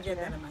 I'll Can't let. get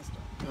that in my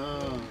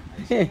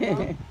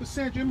store. But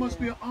Sandra, it must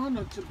be an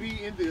honor to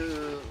be in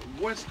the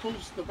west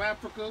coast of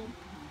Africa,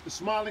 the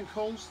smiling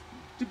coast,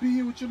 to be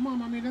here with your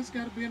mom. I mean, that's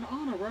got to be an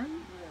honor, right?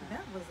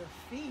 That was a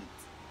feat,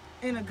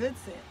 in a good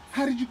sense.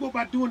 How did you go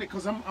about doing it?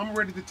 Because I'm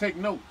ready to take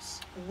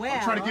notes. Well,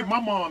 I'm trying to get my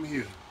mom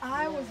here.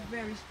 I was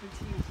very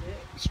strategic.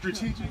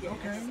 Strategic, Yes,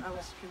 okay. I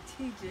was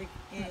strategic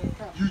in.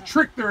 You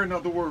tricked her, in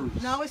other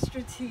words. No, it's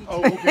strategic.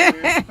 Oh,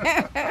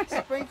 okay.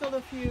 Sprinkled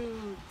a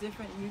few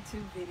different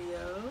YouTube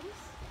videos.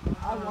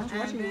 I watch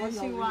And then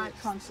she watched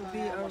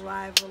constantly. The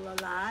Arrival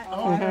a lot.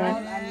 Oh, okay.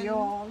 And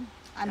y'all.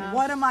 And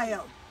what am I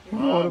out?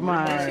 What am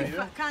I? And she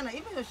Yeah. kind of,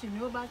 even though she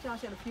knew about y'all,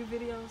 she had a few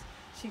videos,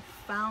 she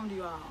found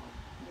you all.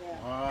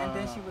 Yeah. And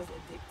then she was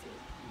addicted.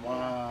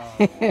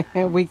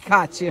 Wow. We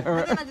caught you.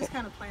 And then I just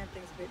kind of planned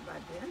things bit by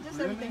bit. And just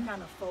everything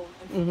kind of folded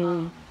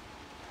and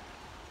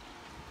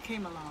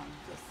came along.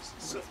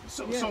 So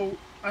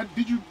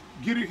did you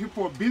get it here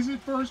for a visit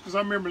first? Because I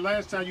remember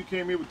last time you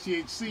came here with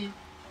THC.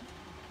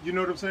 You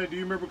know what I'm saying? Do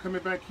you remember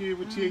coming back here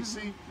with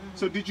THC?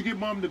 So did you get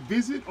mom to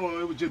visit, or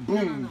it was just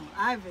boom? No.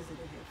 I visited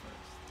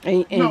here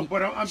first. And No,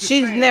 but I'm just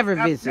she's saying, never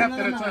after visited.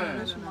 the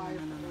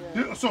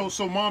No. time.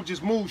 So mom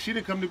just moved. She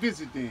didn't come to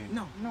visit then.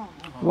 No. No.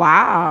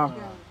 Wow,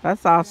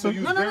 that's So awesome.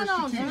 you No, very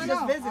no. strategic.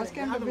 Just I visiting. was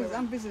coming to visit.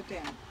 I'm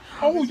visiting.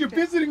 Oh, you're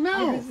visiting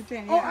now. I'm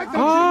visiting, Oh, yeah. I thought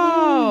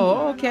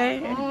Oh, okay.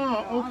 you.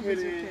 Oh, I'm okay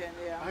visiting, then.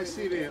 yeah, I'm I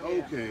see visiting, that.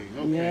 yeah. Okay.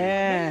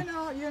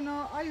 Yeah. You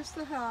know, I used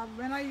to have,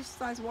 when I used to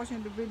start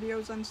watching the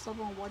videos and stuff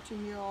and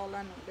watching you all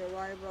and the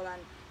Arrival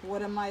and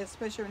what am I,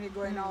 especially when you're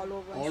going all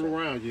over. and All stuff,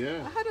 around,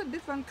 yeah. I had a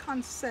different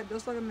concept,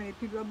 just like many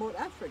people, about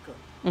Africa.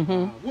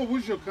 What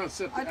was your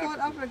concept? I of thought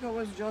Africa? Africa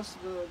was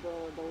just the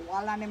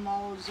wild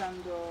animals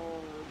and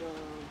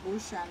the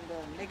bush and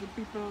the naked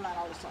people and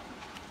all the stuff.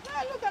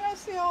 I look and I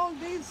see all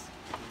these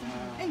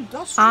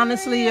industry.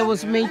 Honestly, it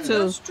was me too.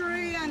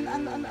 Industry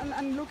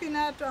and looking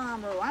at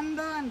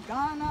Rwanda and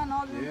Ghana and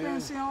all these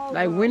things. You know,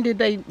 Like, when did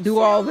they do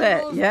all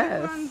that? those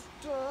Yes.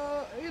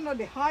 different,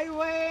 the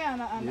highway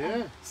and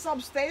Yeah.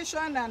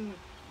 substation and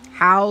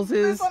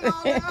Houses. this and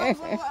all that. I was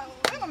like,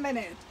 wait a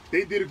minute.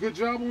 They did a good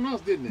job on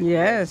us, didn't they?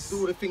 Yes. do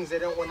all the things they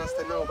don't want us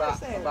to know about.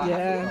 Yeah.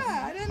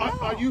 Yeah, I didn't know.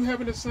 Are you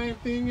having the same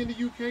thing in the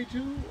UK too?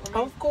 I mean,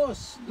 Of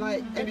course,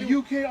 like in the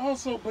UK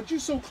also, but you're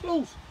so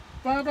close.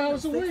 5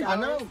 hours away. I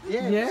know,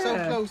 yeah, Yeah.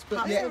 so close,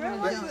 but Yeah, yeah,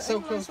 really, but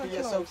so close, but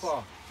yet so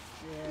far.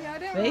 Yeah, I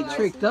didn't They realize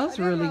tricked it. us I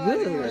didn't really realize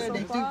good. it was Yeah, so they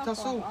duped far us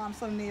all. from-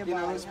 so nearby, You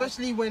know, yeah.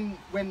 especially when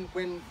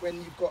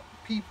you've got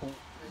people,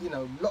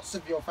 lots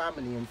of your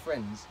family and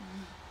friends,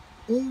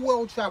 all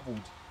well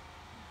travelled.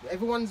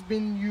 Everyone's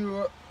been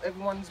Europe,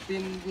 everyone's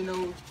been,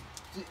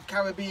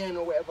 Caribbean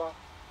or whatever.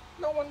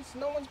 no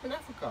one's been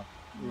Africa.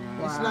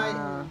 Right. It's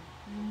like,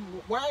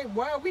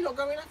 why are we not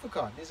going to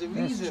Africa? There's a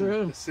reason. That's true.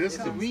 The There's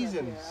system. a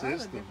reason.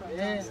 System.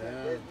 Yeah, there's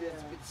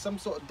some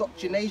sort of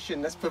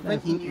indoctrination that's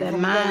preventing you That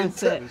from going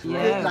mindset, to,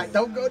 yes. like,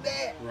 don't go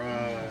there.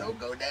 Right. Don't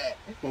go there.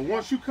 But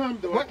once you come,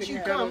 though, I Once think you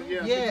gotta- come, I think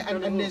yeah, you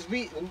gotta and look.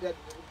 there's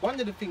one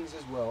of the things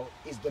as well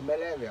is the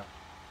malaria.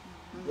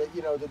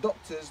 You know, the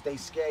doctors, they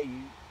scare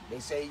you. They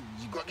say,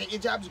 you got to get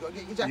your jabs, you got to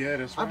get your jabs. Yeah,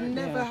 that's I've right.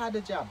 never Yeah. had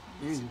a jab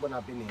when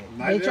I've been here.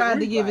 Not They every tried to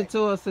week. give it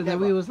to us, and then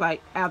we Never. was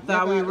like, after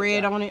Never we had a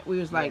read job. on it, we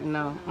was like,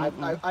 no.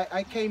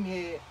 I came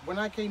here, when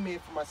I came here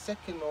for my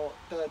second or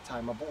third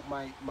time, I brought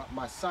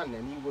my son,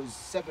 and he was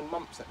 7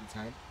 months at the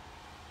time.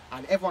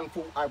 And everyone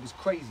thought I was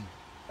crazy,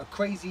 a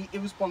crazy,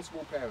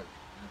 irresponsible parent.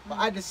 But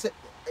I just said,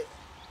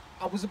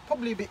 I was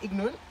probably a bit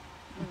ignorant,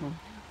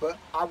 but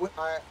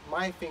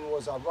my thing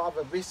was I'd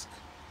rather risk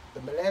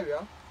the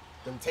malaria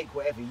than take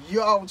whatever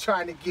you're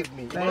trying to give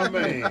me. My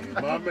man.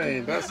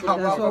 That's I'd That's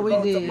rather what we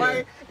go to did.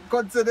 my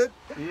continent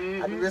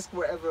Mhm. and risk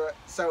whatever.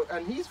 So,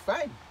 and he's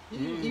fine.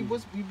 He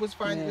was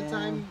fine at the Yeah.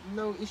 time,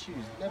 no issues.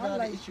 Never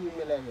had an issue with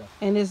malaria.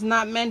 And it's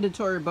not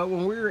mandatory, but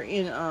when we were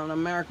in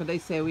America, they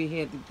said we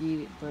had to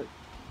get it. But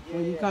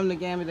when you Yeah. come to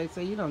Gambia, they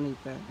say you don't need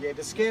that. Yeah,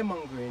 the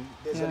scaremongering,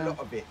 there's Yeah. a lot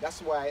of it.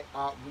 That's why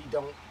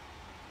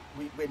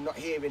we're not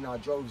here in our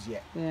droves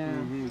yet. Yeah.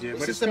 Mhm, yeah, It's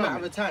but just it's a matter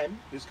coming. of time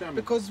It's coming.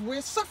 because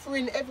we're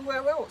suffering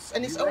everywhere else,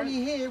 and it's You're only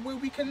here where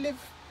we can live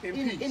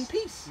in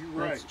peace. You're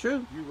right. That's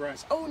true. You're right.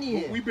 It's only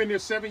here. We've been there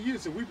 7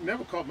 years and we've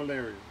never caught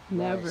malaria.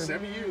 Never.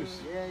 7 years.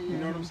 Yeah, yeah. You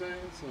know what I'm saying?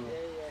 So.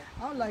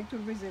 I would like to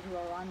visit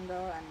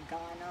Rwanda and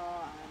Ghana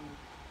and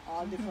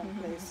all different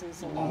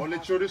places. in All at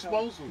Africa. your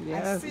disposal.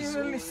 Yes.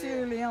 And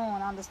Sierra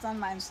Leone, I understand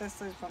my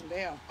ancestors from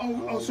there.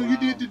 Oh, so you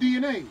did the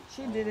DNA?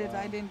 She did it,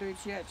 I didn't do it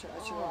yet.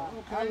 Actually.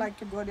 okay. I'd like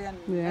to go there and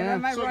Yeah. and I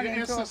might So run your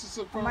into ancestors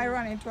are I from- might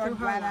run into a Through her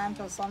grand line. aunt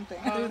or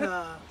something. Through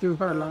the, Through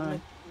her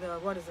line.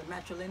 what is it,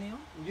 matrilineal?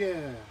 Yeah.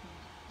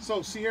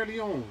 So Sierra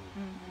Leone,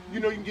 you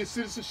know you can get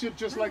citizenship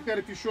just like that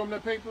if you show them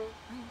that paper.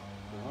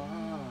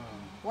 Ah.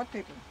 What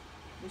paper?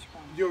 Which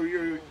one?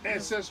 Your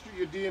ancestry,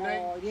 your DNA,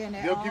 Oh,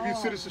 DNA. they'll give you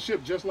Oh.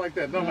 citizenship just like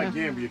that. Not like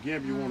Gambia.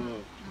 Gambia want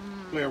to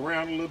play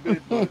around a little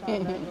bit, but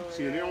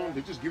Sierra Leone,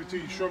 they just give it to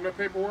you. Show them that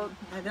paperwork.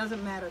 It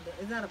doesn't matter.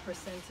 It's not a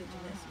percentage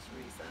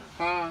necessary. So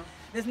Huh?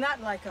 there's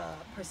not like a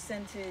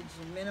percentage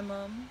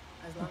minimum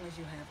as long as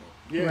you have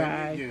it.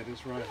 Yeah, Right. yeah,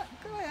 that's right.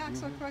 Can I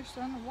ask a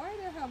question? Why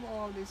they have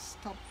all these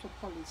stops for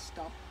police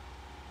stop?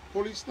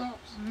 Police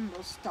stops.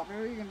 Those stop.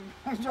 You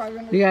can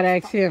driving. You gotta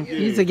ask him. Yeah.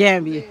 He's a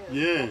Gambia.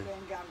 Yeah. In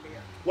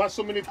Gambia. Why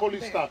so many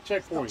police stop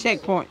checkpoints?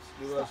 Checkpoints.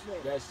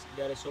 Because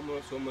there are so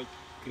much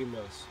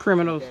criminals.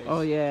 Criminals. There is-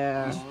 Oh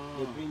yeah.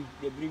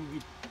 They bring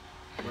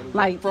with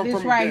Like From this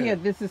there. right here.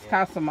 This is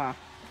Kasama,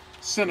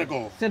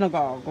 Senegal.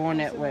 Senegal, going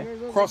that way.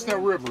 Cross that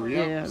river, Yeah,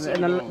 yeah. and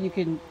Senegal. you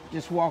can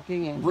just walk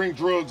in. Bring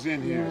drugs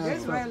in here. Yeah.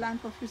 There's where I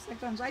landed for a few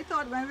seconds. I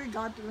thought when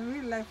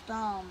we left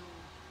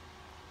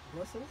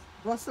Brussels?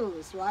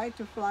 Brussels, right,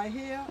 to fly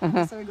here,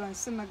 so we're going to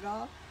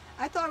Senegal.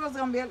 I thought it was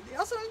going to be,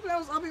 also when it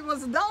was up, it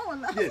was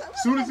down. I was Yeah, like,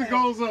 as soon as it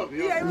goes up,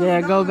 yeah, yeah. it was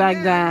Yeah, go down, back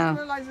yeah, I down.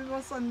 didn't realize it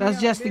was on That's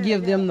there, just to there,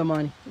 give yeah. them the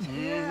money.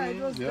 Yeah,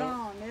 it was Yeah.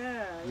 down,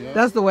 yeah. Yeah.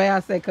 That's the way I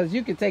say, because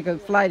you can take a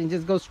flight and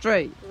just go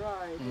straight. Right.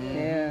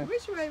 Yeah.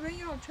 Which way, when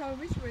you all travel,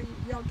 which way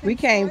y'all came We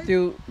came straight?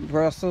 through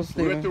Brussels.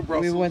 We went then. through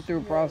Brussels. We went through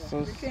Yeah.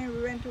 Brussels. We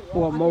went to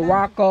Or Atlanta.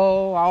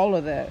 Morocco, all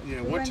of that.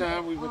 Yeah, one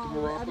time we went to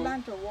Morocco.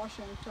 Atlanta,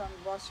 Washington,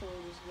 Brussels,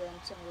 then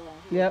Senegal.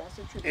 Yep. That's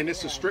a trip And we it's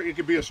a had. straight, it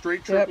could be a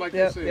straight trip Yep, like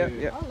yep, you said.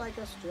 yep, yep. I like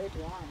a straight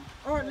line.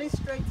 Or at least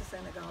straight to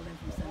Senegal and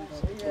from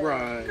Senegal. Yeah.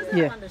 Right. Because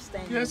Yeah. I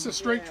understand. Yeah, it's a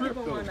straight trip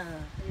People though. wanna,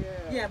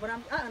 Yeah. but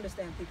I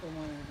understand people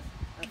want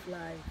to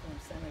fly from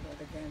Senegal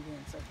to Gambia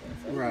and so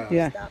forth. So Right.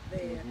 Yeah. Stop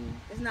there.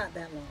 It's not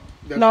that long.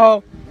 That's No,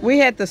 right. we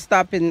had to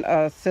stop in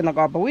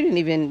Senegal, but we didn't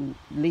even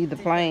leave the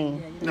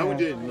plane. No, we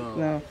didn't. No.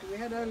 No. We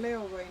had a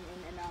layover in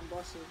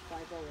Brussels, 5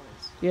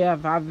 hours. Yeah,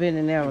 I've been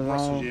in there In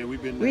Brussels, long. yeah,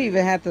 we've been We there.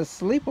 even had to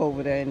sleep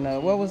over there. In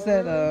what was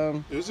that?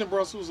 It was in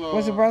Brussels.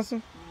 Was it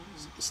Brussels?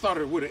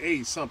 Started with an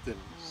A something.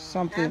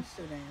 Something.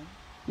 Amsterdam.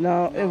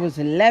 No, it was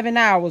 11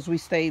 hours we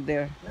stayed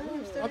there.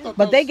 I thought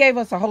But that they was- gave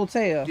us a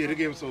hotel. Yeah, they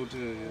gave us a hotel.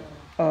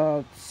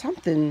 Yeah.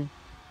 Something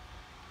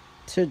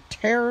to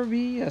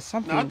Terry or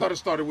something. No, I thought it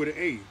started with an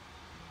A.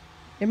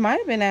 It might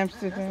have been That's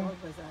the Amsterdam. only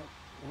place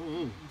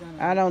Mm-hmm. I've done.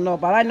 I don't know,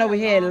 but I know we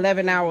had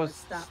 11 Long hours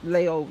stop.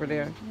 layover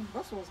there.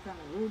 Brussels was kind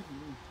of rude.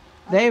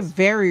 They're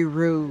very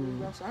rude.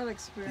 Brussels, I had Yeah,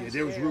 experience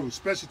they was there. rude,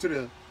 especially to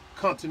the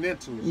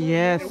Continentals.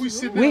 Yes, And we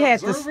sitting we there had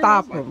to observing,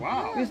 stop I was them. like,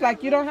 wow. It's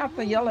like you don't have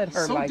to yell at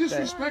her So like that.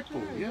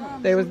 disrespectful. Yeah.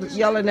 They was So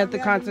yelling at the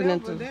we had to live over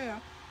Continental.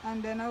 there,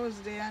 and then I was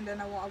there, and then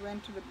I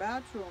went to the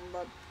bathroom.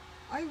 But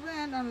I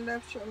went and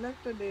left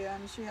her there,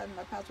 and she had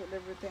my passport,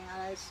 everything,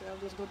 and I said, I'll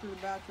just go to the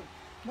bathroom.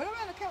 But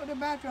when I came to the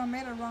bathroom, I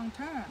made a wrong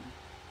turn.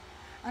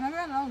 And I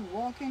went on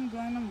walking,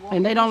 going and walking.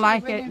 And they don't She was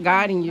like waiting it for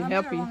guiding me. you, I made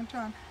help a you. wrong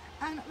turn.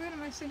 And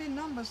when I see the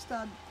numbers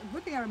start,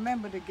 good thing I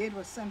remember the gate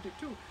was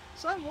 72.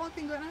 So I'm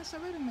walking, going, I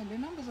said, wait a minute, the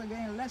numbers are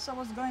getting less. I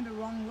was going the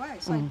wrong way.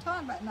 So I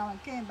turned back now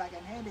and came back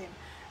and headed in.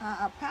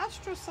 a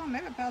pastor,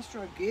 maybe a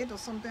pastor a gate or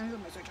something. I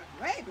said,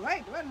 wait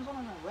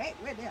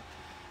there.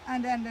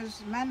 And then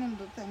there's a man in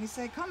the thing. He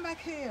said, come back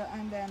here.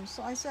 And then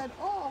so I said,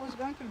 oh, I was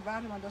going to the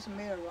bathroom. I just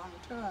made a wrong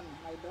turn.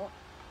 My daughter,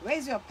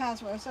 where's your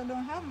passport? I said, I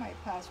don't have my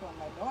passport.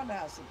 My daughter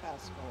has the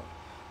passport.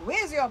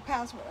 Where's your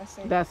passport? I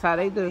said, That's how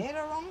they do. I made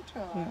a wrong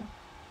turn. I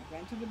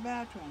went to the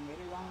bathroom, made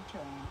a wrong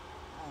turn.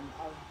 And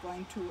I'm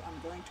going to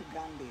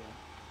Gambia.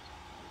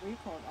 What do you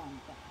call it?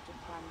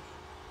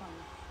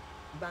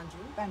 Banjo.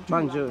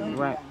 Banjo,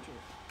 right.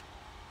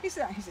 He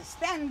said,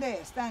 stand there,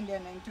 and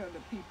then tell the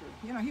people.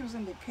 You know, he was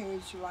in the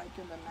cage, like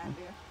in the man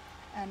there.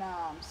 And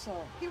so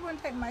he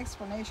wouldn't take my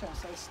explanation.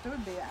 So I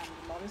stood there, and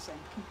the Lord said,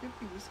 keep your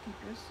peace, keep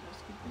your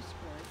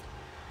spirit.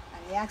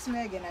 And he asked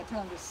me again, I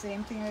told him the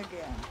same thing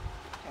again.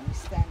 Can we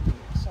stand there?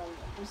 So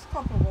this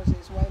couple was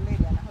his white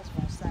lady and her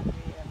husband standing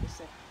there, and they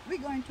said, we're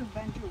going to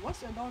Banjo.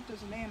 What's your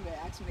daughter's name? They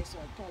asked me, so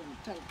I told him,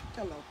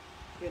 tell her,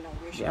 you know,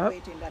 we're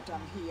waiting that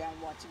I'm here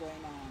and what's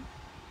going on.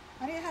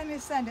 And he had me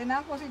stand, and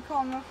after he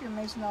called me a few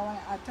minutes now, and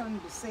I told him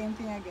the same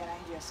thing again, and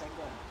he just said,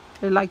 go.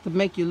 They like to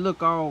make you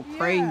look all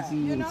crazy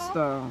you and know,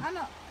 stuff. I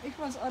know, if it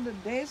was other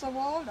days of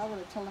old, I would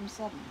have told him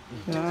something.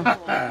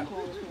 Yeah.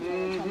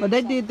 But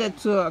they did that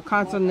to a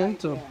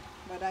Continental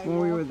But I when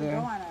we were walked the there.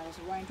 door, and I was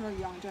going to a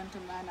young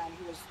gentleman, and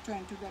he was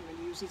trying to get me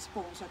to use his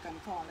phone so I can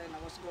call and know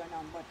what's going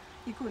on, but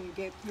he couldn't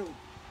get through.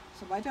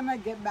 So by the time I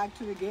get back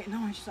to the gate,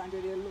 now she's under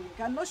there looking.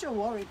 I know she's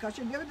worried because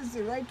she gave us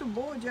the right to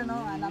board, you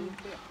know, and I'm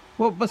there.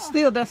 Well, but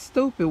still, that's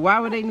stupid. Why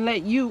would they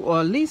let you,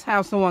 or at least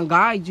have someone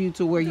guide you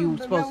to where you were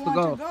supposed to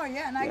go?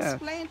 Yeah, and I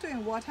explained to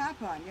him what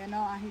happened, you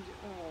know, and he,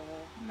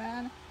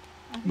 man.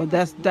 But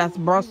that's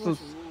Brussels.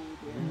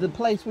 The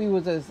place we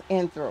was is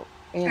Anthrop.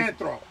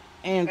 Anthrop.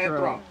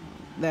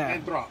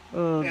 That. Anthrop.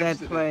 Oh, that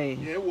Amsterdam. place.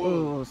 Yeah, it was.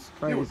 Oh, it was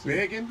crazy. They was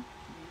begging.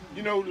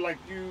 You know, like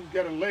you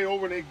got to lay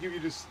over and they give you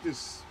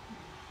this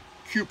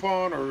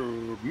coupon or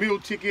meal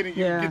ticket and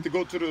you get to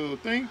go to the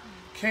thing.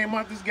 Came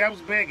out, this guy was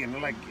begging.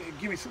 Like, hey,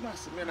 give me some. I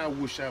said, man, I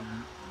wish I,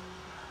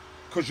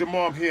 because your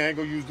mom here ain't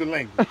going to use the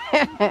language.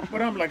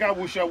 But I'm like, I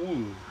wish I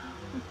would.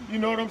 You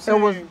know what I'm saying?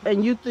 It was,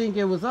 and you think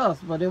it was us,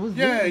 but it was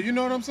them. You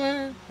know what I'm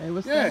saying? They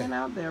was standing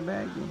out there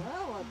begging. Well,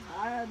 I was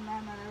tired,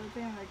 man, and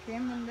everything. I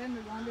came and then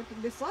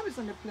the service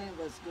on the plane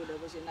was good. It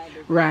was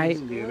United. Right.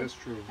 Was good, Yeah, that's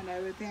true. And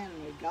everything.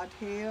 We got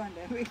here, and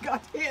then we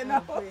got here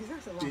now.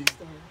 That's a long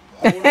story.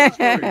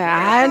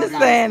 I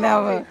understand that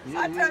one.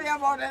 I tell you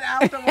about it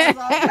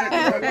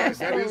afterwards.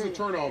 That is a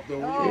turn off,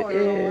 though. Oh,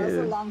 no, that's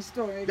a long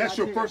story. That's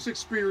your first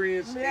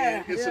experience,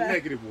 and it's a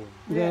negative one.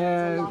 It's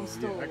a long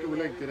story. I can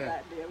relate to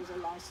that. It was a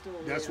long story.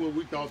 That's what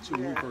we thought too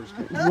when we first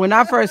came. When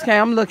I first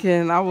came, I'm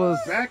looking, I was,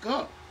 Back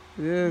up.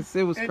 yes,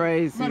 it was And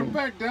crazy. Matter of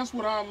fact, that's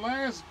what our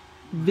last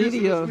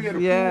visitors we had a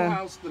pool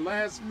house. The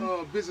last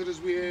visitors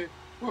we had,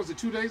 what was it,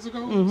 2 days ago,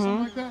 something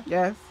like that.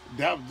 Yes,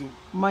 That the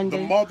Monday.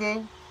 the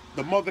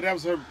mother that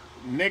was her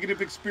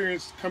negative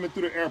experience coming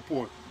through the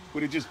airport,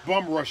 but it just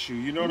bum rush you.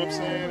 You know what I'm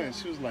saying? And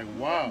she was like,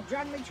 wow.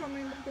 Drag me through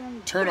me.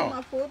 Turn put off.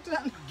 my foot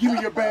and- Give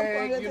me your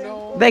bag, you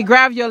know. They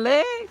grabbed your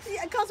legs?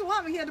 Yeah, because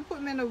what he had to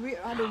put me in the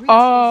wheelchair.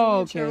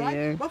 Oh, okay, right?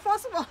 yeah. But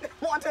first of all, they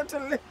wanted to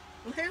live.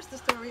 Well, here's the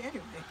story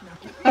anyway.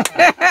 Oh,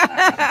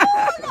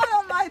 God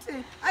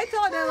Almighty! I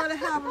thought they would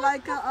have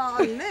like a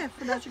lift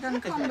that you can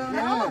come down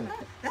on.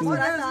 That's But what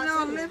I there's thought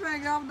no too.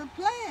 lifting of the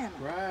plane.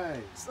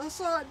 Right. So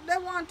they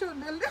want to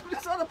they lift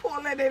this other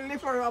poor lady,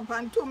 lift her up,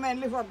 and two men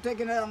lift her up,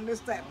 taking her on this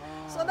step.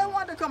 So they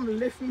want to come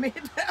lift me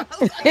down. I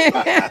was like, they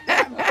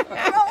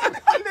want to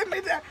come lift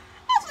me down.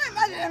 So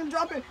imagine him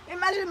dropping.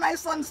 Imagine my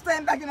son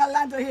staying back in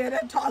Atlanta here,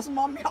 then toss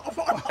mommy off.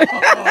 Oh,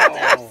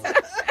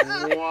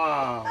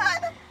 wow.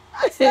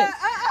 I said,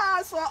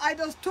 so I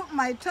just took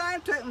my time,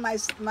 took my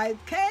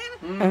cane,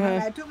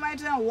 and I took my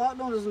time, walked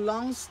down those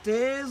long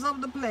stairs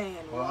of the plane.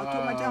 I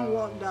took my time,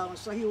 walked down.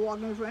 So he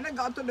walked in front, and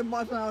I got to the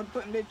bottom, and I was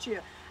putting the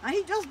chair. And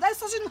he just, that's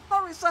such a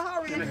hurry, so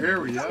hurry. In a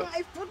hurry, yeah.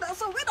 My foot, I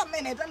said, wait a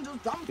minute, and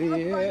just dumped up my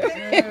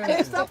cane. And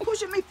they started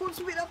pushing me full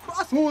speed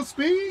across. Full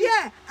speed?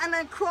 Yeah, and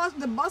then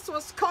the bus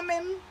was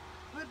coming.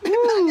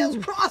 And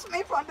just crossed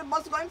me from the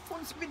bus going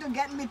full speed to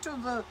get me to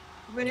the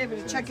wherever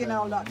the check-in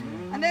all that.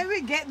 And then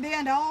we get there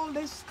and all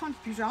this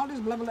confusion, all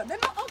this blah blah blah. They're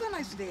not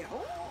organized there.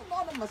 Oh,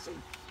 Lord of mercy.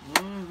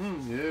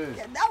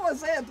 Yeah, that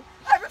was it.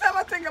 Every time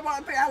I think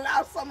about it, I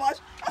laugh so much.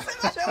 I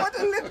said, I want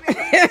to lift me.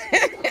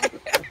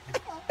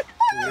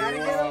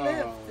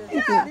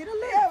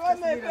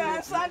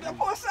 Yeah, Sandra,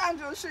 poor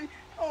Sandra, she,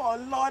 oh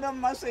Lord of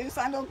mercy,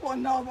 Sandra, poor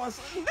nervous.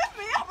 Lift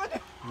me up.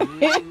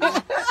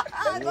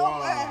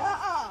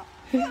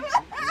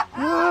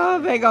 Oh,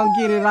 they gonna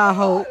get it, I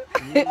hope.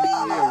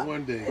 Yeah,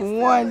 one day.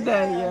 One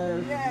day,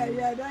 yes.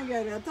 Yeah, don't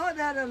get it. I thought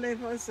they had to live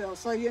herself.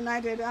 So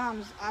United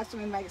asked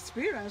me my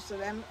experience to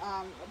them.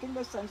 I think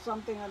they sent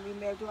something an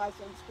email to us,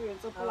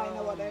 experience of flying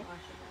over there.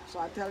 So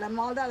I tell them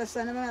all that. I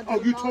send them and I tell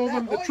them you all told that.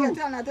 them the Oh, truth?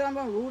 I tell them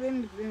about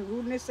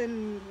rudeness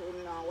in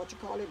what you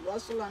call it,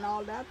 Russell and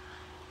all that.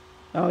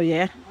 Oh,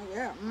 yeah. Oh,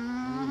 yeah.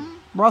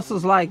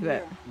 Brussels like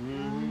that.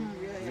 Yeah.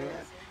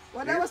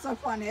 Well, that was so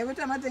funny. Every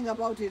time I think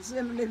about it,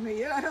 simply me,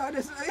 you know, I heard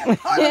this on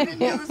the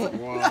news.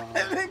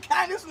 The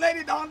kindest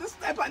lady down the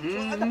step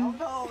and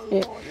oh,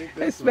 Lord.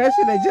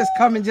 Especially they just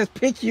come and just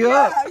pick you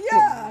up.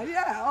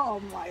 Yeah. Oh,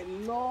 my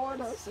Lord.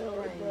 That's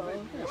so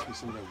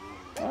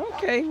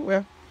Okay,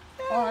 well,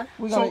 All right.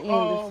 we're So gonna end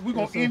this. we're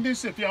gonna end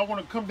this. If y'all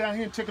want to come down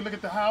here and take a look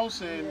at the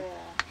house and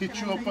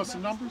hit you up for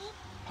some numbers,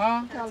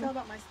 huh? Can I tell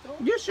about my store?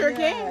 You sure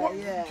can.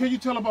 Yeah. Can you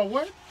tell about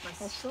what?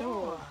 My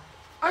store.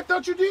 I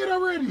thought you did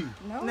already.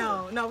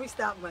 No, we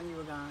stopped when you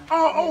were gone.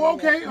 Oh,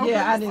 okay.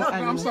 Yeah, I didn't.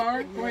 I'm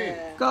sorry. Go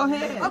ahead. Go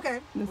ahead. Okay.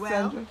 Miss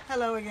Well, Sandra.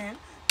 hello again.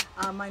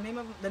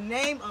 The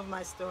name of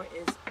my store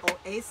is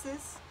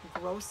Oasis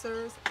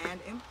Grocers and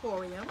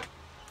Emporium.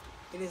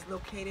 It is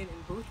located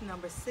in booth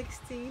number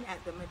 16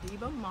 at the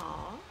Madiba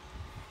Mall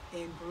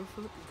in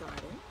Brewfoot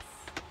Gardens.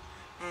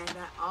 And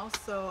I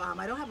also,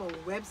 I don't have a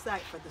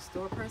website for the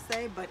store per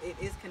se, but it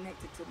is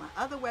connected to my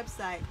other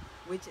website,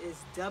 which is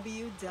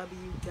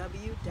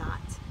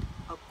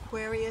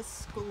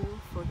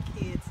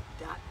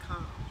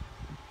www.aquariusschoolforkids.com.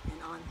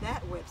 And on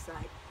that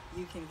website,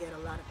 you can get a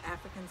lot of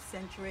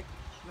African-centric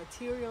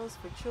materials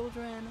for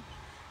children.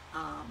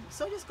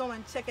 So just go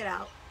and check it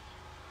out.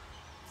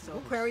 So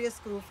Aquarius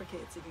School for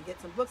Kids. You can get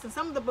some books, and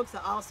some of the books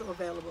are also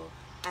available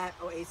at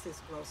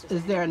Oasis Grocers.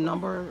 Is there a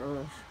number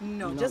or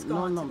No, just go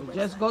on to the website.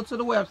 Just go to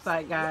the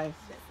website, guys.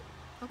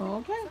 Okay.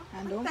 Okay.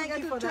 And don't Thank forget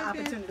you to for the tune in.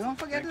 opportunity. Don't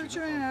forget to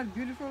tune in at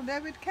beautiful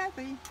David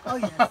Kathy. Oh,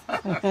 yes.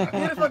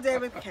 Beautiful day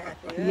with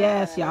Kathy.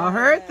 Yes, y'all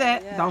heard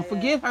that. Don't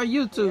forget her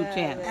YouTube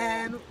channel.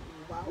 And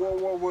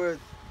What word?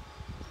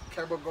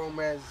 Cabo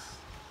Gomez,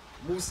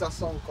 Musa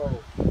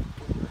Sonko.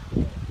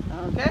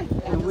 Okay.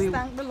 And And we just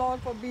thank the Lord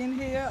for being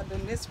here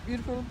in this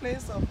beautiful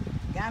place of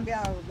Gambia.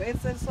 I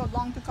waited so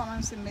long to come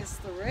and see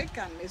Mr. Rick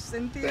and Miss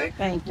Cynthia.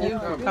 thank you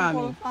for Beautiful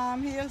coming.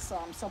 farm here, so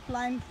I'm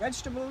supplying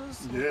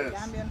vegetables to Yes.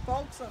 Gambian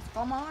folks. So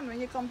come on, when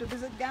you come to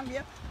visit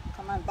Gambia,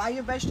 come and buy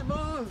your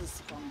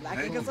vegetables from Black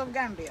Thank Acres you. of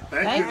Gambia.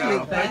 Thank you.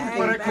 Now. Thank you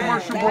for that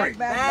commercial break.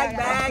 Bag.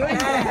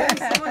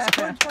 So much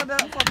good for the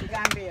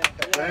Gambia.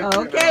 Thank you,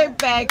 Okay, now.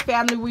 Bag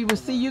family. We will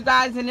see you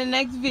guys in the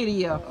next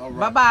video. All Bye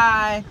right.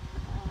 bye.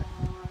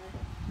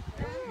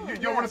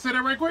 Y'all want to say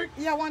that right quick?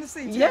 Yeah, I want to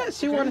see. Yes,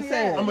 she want to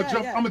say it. I'm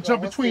gonna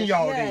jump between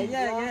y'all then.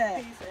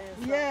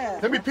 Yeah.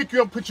 Let me pick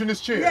you up, put you in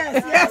this chair.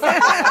 Yes.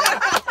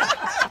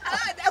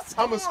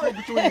 I'm gonna scoot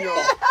between y'all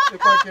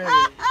if I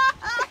can.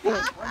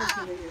 Yeah,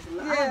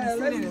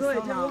 let's do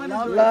it. You wanna do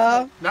it?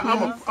 Love.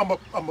 Now I'm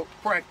a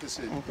practice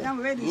it. I'm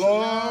ready.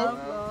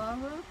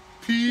 Love,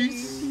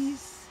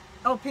 peace,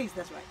 oh, peace.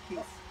 That's right. Peace.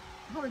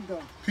 How it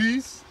go?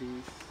 peace.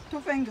 2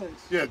 fingers.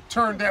 Yeah,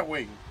 turn that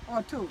way.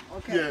 Or 2.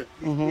 Okay.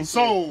 Yeah,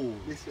 soul.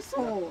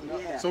 Soul.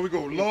 Yeah. So we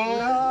go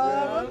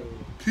love,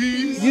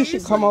 peace, You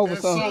should come over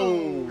and some.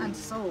 soul. And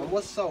soul.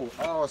 What's soul?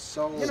 Oh,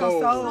 soul. You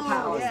know, soul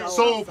power. Yeah.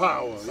 Soul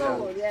power.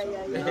 Soul.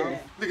 Yeah.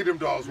 Look at them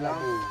dogs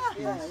won't move.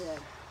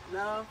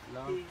 Love,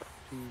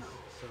 peace.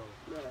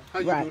 How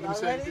you Right. doing? Let me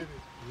say it again.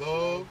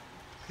 Love,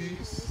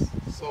 peace,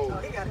 soul. Oh,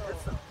 he got a good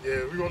song.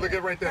 Yeah, we're gonna look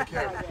at right there,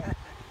 camera.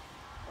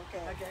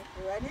 Okay.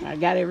 You ready? I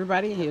got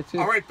everybody here too.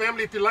 All right,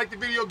 family, if you like the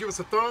video, give us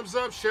a thumbs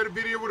up, share the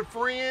video with a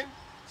friend,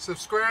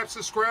 subscribe,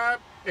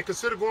 and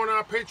consider going to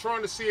our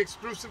Patreon to see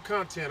exclusive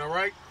content, all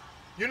right?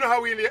 You know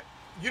how we end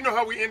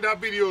our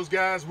videos,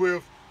 guys,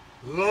 with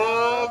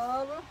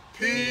love,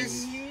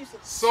 peace,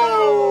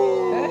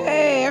 soul.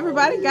 Hey,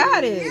 everybody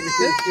got it.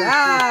 Good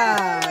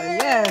job.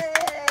 Yes.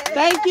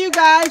 Thank you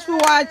guys for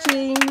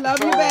watching. Love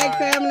you, Bag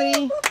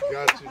family.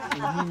 Got you.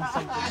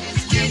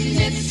 It's getting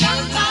it so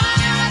far.